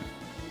be that? fine.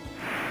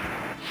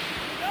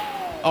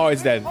 No, Oh,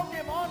 it's this dead.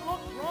 Pokemon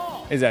looks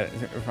wrong. Is that...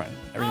 We're fine.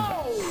 Everything's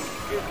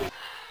fine.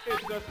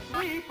 It's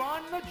asleep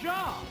on the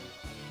job.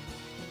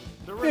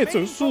 The It's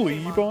remaining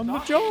asleep Pokemon on the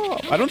not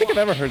job. doing I don't think I've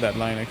well. ever heard that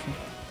line, actually.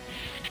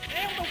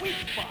 And the weak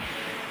spot.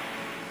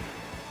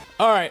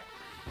 All right.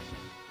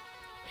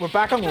 We're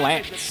back on Damage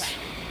Lance. attack.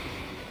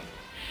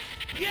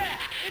 Yeah,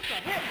 it's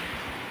a hit.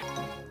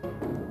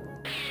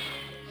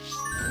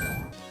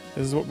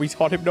 This is what we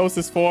taught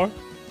Hypnosis for.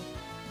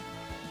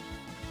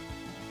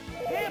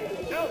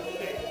 Hypnosis.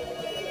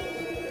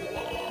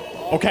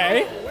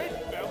 Okay. Oh, wait,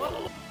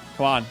 fella.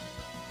 Come on.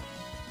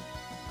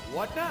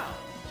 What now?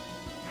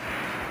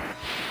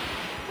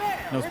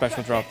 There, No it's special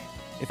a drop.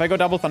 hit. If I go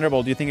double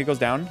Thunderbolt, do you think it goes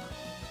down?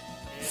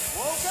 It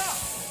woke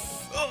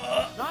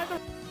up. Neither.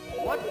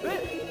 What's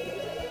this?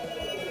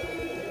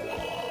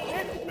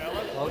 It fell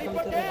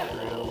asleep again.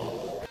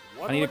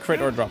 I need a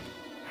crit or a drop.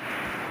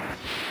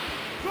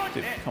 Good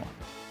Dude, hit. come on.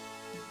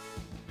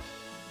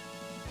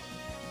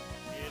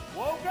 It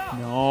woke up.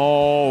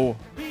 No.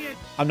 Be it.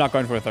 I'm not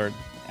going for a third.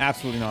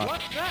 Absolutely not.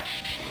 What's that?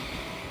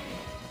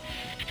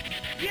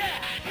 Yeah,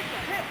 it's a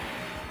hit.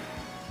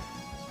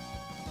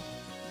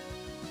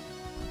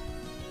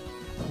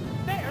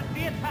 There's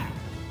the attack.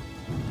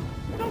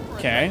 Super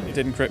Okay, effective.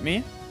 didn't crit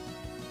me.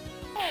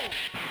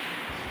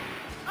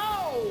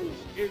 Oh,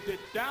 is it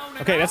down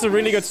and Okay, that's out? a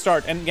really good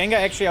start. And Gengar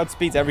actually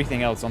outspeeds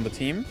everything else on the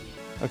team.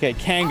 Okay,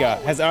 Kanga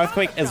has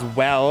Earthquake as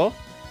well.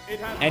 It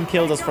has and to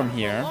kills make us from up for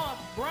here.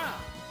 lost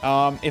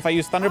ground. If I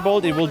use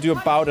Thunderbolt, it will do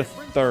about a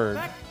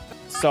third.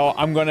 So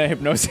I'm gonna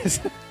Hypnosis.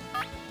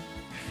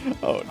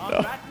 Oh On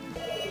no. that,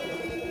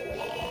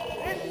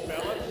 it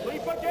fell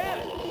asleep again.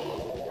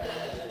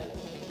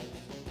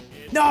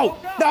 It No!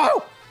 woke up.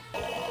 No!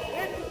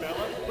 It fell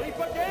asleep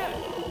again.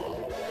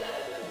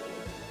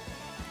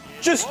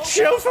 It Just woke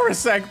chill up. for a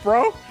sec,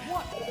 bro.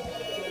 What?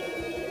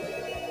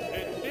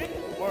 It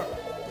didn't work.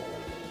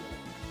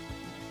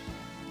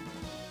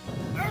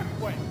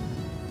 Earthquake.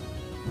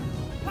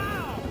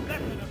 Wow,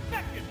 that's an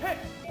effective hit.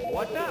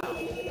 What now?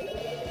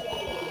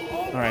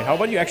 All right, how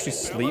about you actually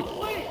sleep? A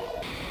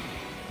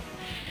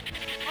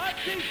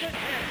decent hit.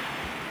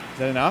 Is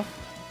that enough?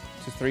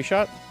 Just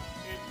 3-shot?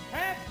 It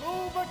can't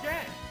move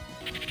again.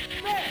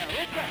 There,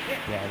 it's a hit.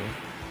 Yeah, it is.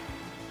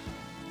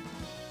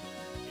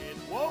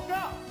 It woke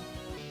up.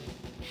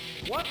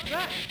 What's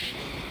that?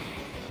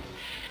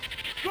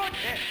 Good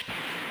hit.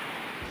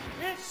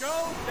 It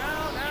goes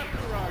down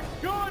after a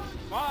good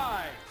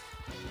fight.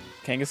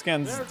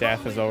 Kangaskhan's There's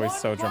death is only always one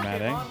so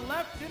dramatic. Pokemon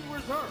left in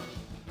reserve.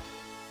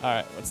 All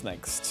right, what's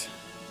next?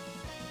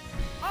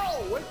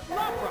 Oh, it's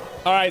Lapra.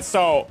 Alright,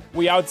 so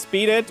we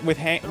outspeed it with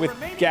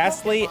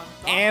Ghastly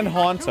and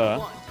Haunter.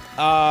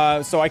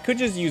 So I could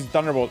just use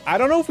Thunderbolt. I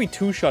don't know if we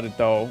two-shot it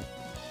though.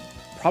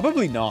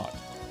 Probably not.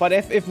 But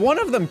if one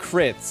of them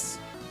crits,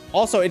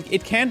 also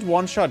it can't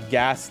one-shot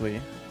Ghastly.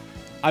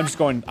 I'm just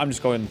going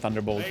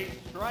Thunderbolt. They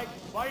strike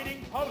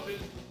fighting poses.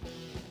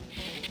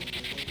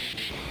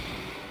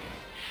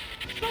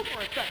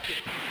 Super effective.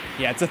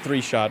 Yeah, it's a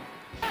 3-shot.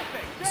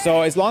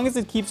 So as long as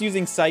it keeps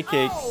using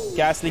Psychic,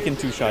 Ghastly can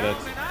two-shot it.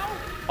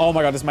 Oh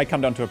my god, this might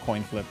come down to a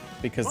coin flip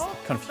because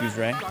Confuse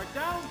Ray.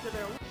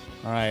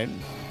 Alright.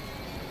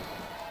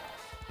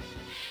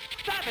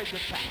 Savage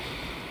attack.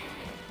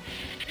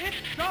 It's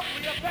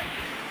doubly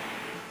effective.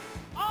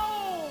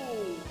 Oh,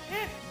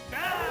 it's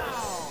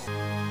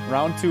down.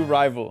 Round 2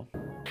 Rival.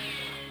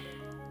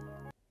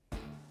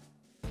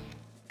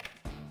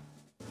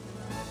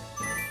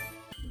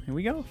 Here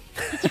we go.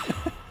 This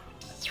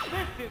is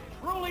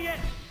truly it.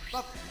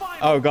 The final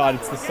Oh god,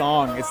 it's the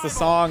song. It's the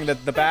song,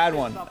 that the bad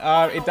one.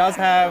 It does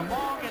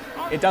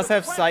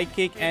have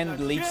Psychic and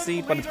Leech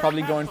Seed, but it's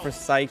probably going for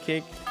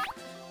Psychic.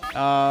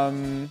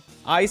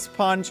 Ice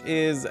Punch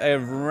is a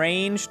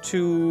range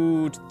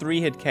to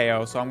 3-hit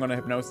KO, so I'm gonna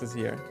Hypnosis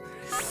here.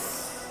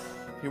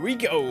 Here we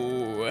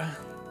go.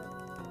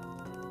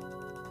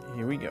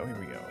 Here we go, here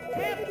we go.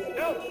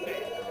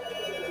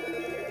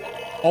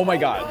 Oh my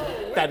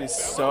god, that is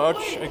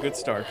such a good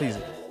start. Please,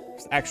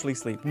 just actually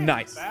sleep.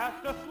 Nice.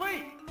 Fast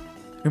asleep.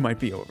 It might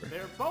be over.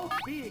 They're both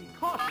being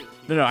cautious.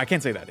 No, I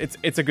can't say that.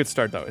 It's a good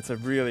start though. It's a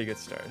really good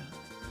start.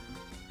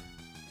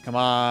 Come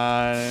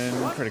on,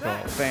 critical.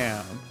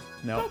 Bam.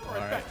 Nope. All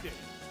right.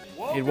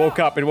 It woke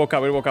up. It woke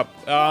up. It woke up.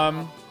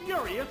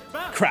 Furious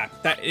battle.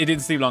 Crap. That it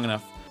didn't sleep long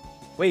enough.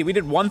 Wait, we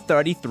did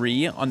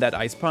 133 on that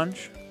Ice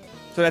Punch,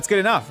 so that's good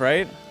enough,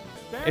 right?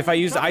 If I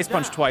use Ice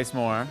Punch twice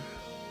more,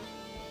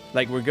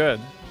 like we're good.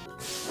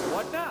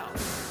 What now?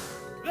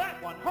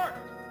 That one hurt.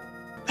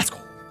 Let's go.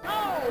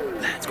 Oh,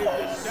 Let's go.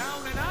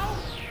 down and out.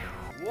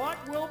 What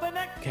will the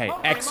next? Okay,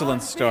 Pokemon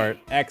excellent be? start.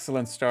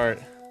 Excellent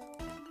start.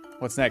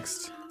 What's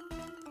next?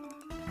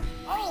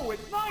 Oh,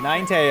 it's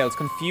Ninetales,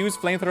 Confuse,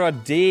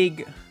 Flamethrower,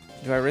 Dig.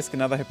 Do I risk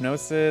another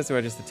Hypnosis or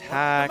I just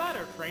attack? What's the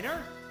matter,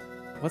 trainer?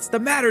 What's the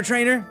matter,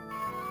 trainer?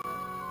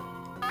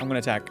 I'm gonna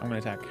attack. I'm gonna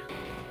attack.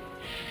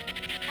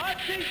 A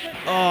decent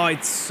Oh,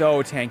 it's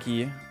so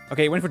tanky.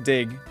 Okay, went for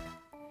Dig.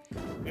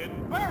 It's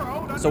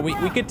burrowed So we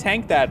underground. could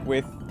tank that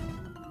with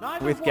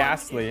Neither with one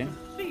Ghastly. is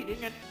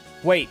succeeding in-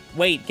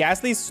 Wait.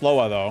 Ghastly's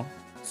slower though.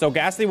 So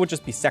Ghastly would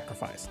just be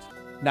sacrificed.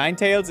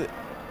 Ninetales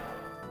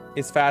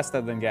is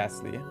faster than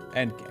Ghastly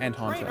and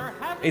Haunter.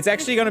 It's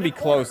actually gonna be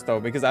close though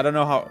because I don't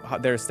know how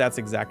their stats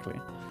exactly.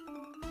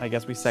 I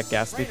guess we set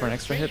Ghastly for an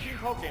extra hit. Changing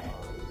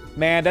Pokemon.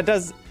 Man, that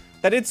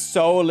did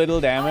so little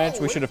damage.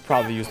 We should have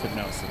probably used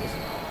Hypnosis.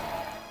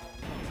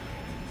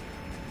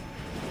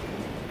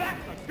 That's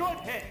a good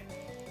hit.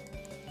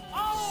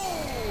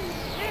 Oh,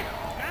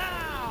 it's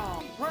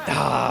down.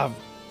 Ah,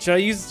 should I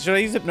use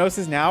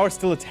Hypnosis now or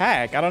still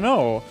attack? I don't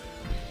know.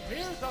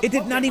 Here's a It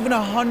did not Pokemon. even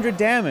 100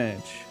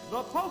 damage. The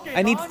Pokemon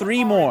I need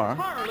 3 are more.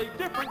 entirely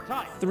different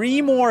types.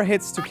 3 more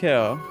hits to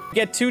kill.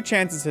 Get 2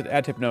 chances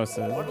at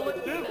Hypnosis. What'll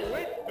it do?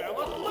 It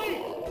fell asleep.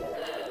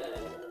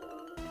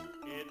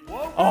 It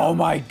woke Oh up.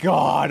 my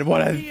god,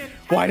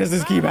 why does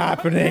this keep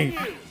happening? It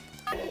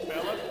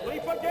fell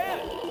asleep again.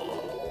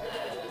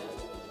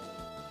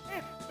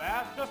 It's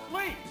fast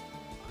asleep.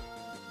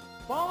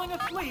 Falling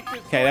asleep is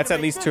Okay, that's at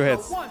least 2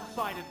 hits. a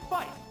one-sided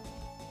fight.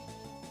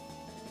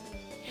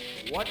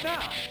 What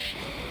now?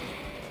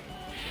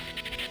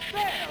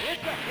 There,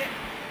 it's a hit.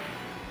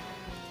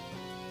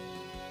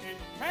 It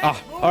can't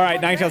Ah, move alright,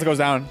 again. Ninetales goes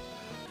down.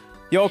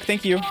 Yoke,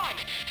 thank you.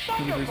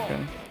 Thunderbolt.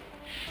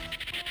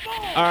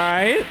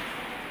 Alright.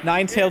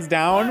 Ninetales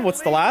down.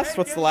 What's the last?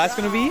 What's the last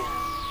gonna be?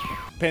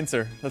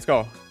 Pinsir. Let's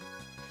go.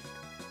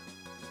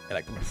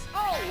 Electabuzz.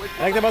 Oh, it's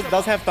Electabuzz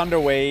does have Thunder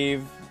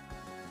Wave,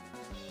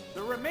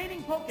 the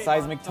remaining Pokemon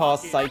Seismic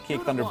Toss, stock is Psychic, 2 to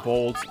 1.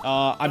 Thunderbolt.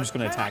 I'm just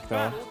gonna The attack though.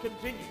 battle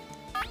continues.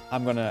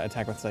 I'm gonna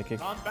attack with Psychic.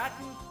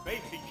 Combatants face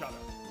each other.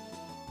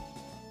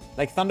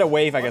 Like Thunder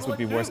Wave, I guess would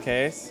be worst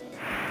case.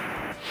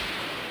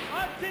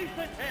 A decent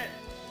hit.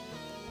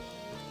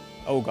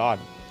 Oh god.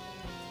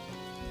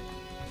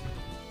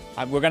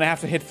 We're gonna have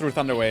to hit through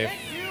Thunder Wave.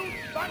 Thank you,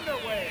 Thunder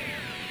Wave.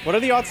 What are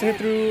the odds to hit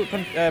through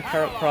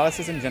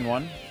Paralysis in Gen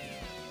 1?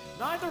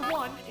 Neither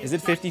one Is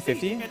it 50-50?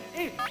 succeeding an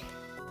inch.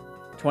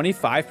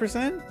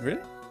 25%? Really?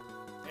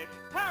 It's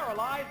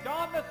paralyzed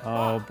on the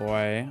Oh spot.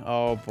 boy.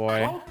 Oh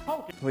boy. Both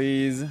Pokemon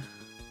Please.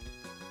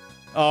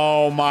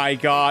 Oh my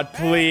god,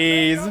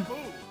 please.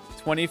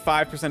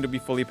 25% to be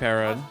fully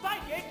parried.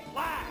 Psychic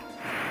Blast.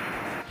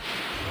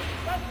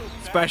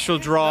 The Special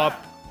attack is drop.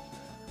 down.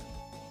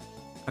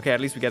 Okay,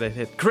 at least we get a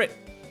hit. Crit!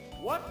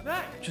 What's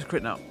next? Just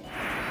crit now. And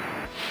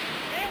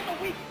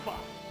the weak spot.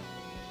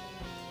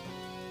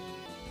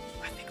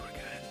 I think we're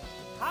good.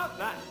 How's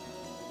that?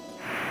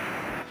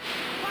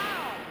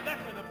 Wow,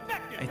 that's an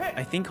effective hit.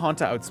 I think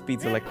Haunter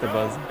outspeeds It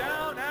Electabuzz. goes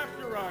down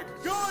after a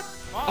good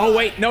Oh fight.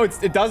 wait, no,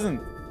 it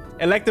doesn't.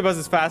 Electabuzz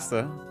is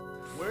faster.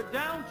 We're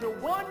down to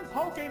 1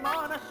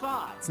 Pokemon one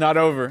aside. It's not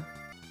over.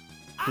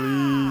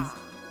 Please.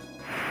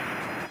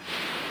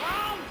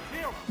 Round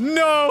 0.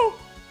 No!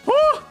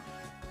 Oh,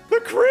 the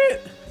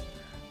crit!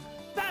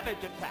 Savage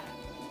attack.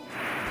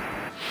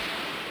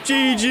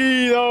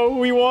 GG though,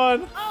 we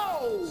won.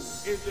 Oh!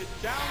 Is it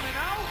down and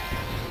out?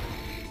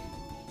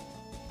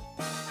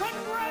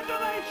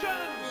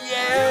 Congratulations!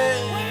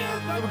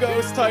 Yeah! You The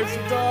cleared ghost types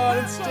of Dawn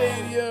and battle.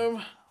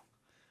 Stadium.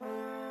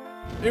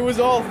 It was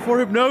all for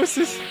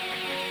hypnosis.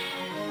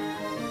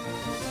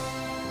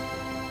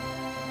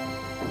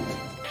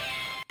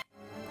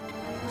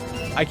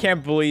 I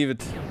can't believe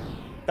it.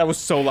 That was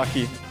so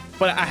lucky.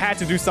 But I had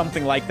to do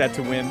something like that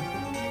to win.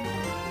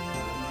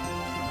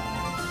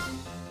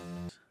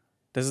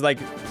 This is like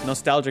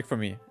nostalgic for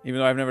me, even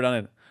though I've never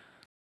done it.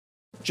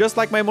 Just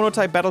like my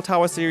Monotype Battle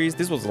Tower series,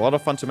 this was a lot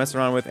of fun to mess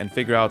around with and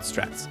figure out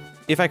strats.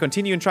 If I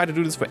continue and try to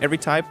do this for every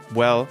type,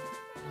 well,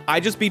 I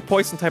just beat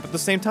Poison type at the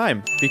same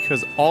time,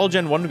 because all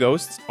Gen 1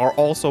 ghosts are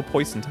also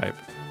Poison type.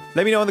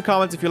 Let me know in the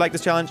comments if you like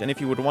this challenge and if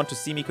you would want to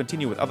see me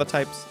continue with other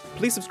types.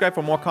 Please subscribe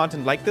for more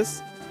content like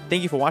this.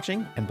 Thank you for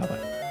watching, and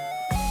bye-bye.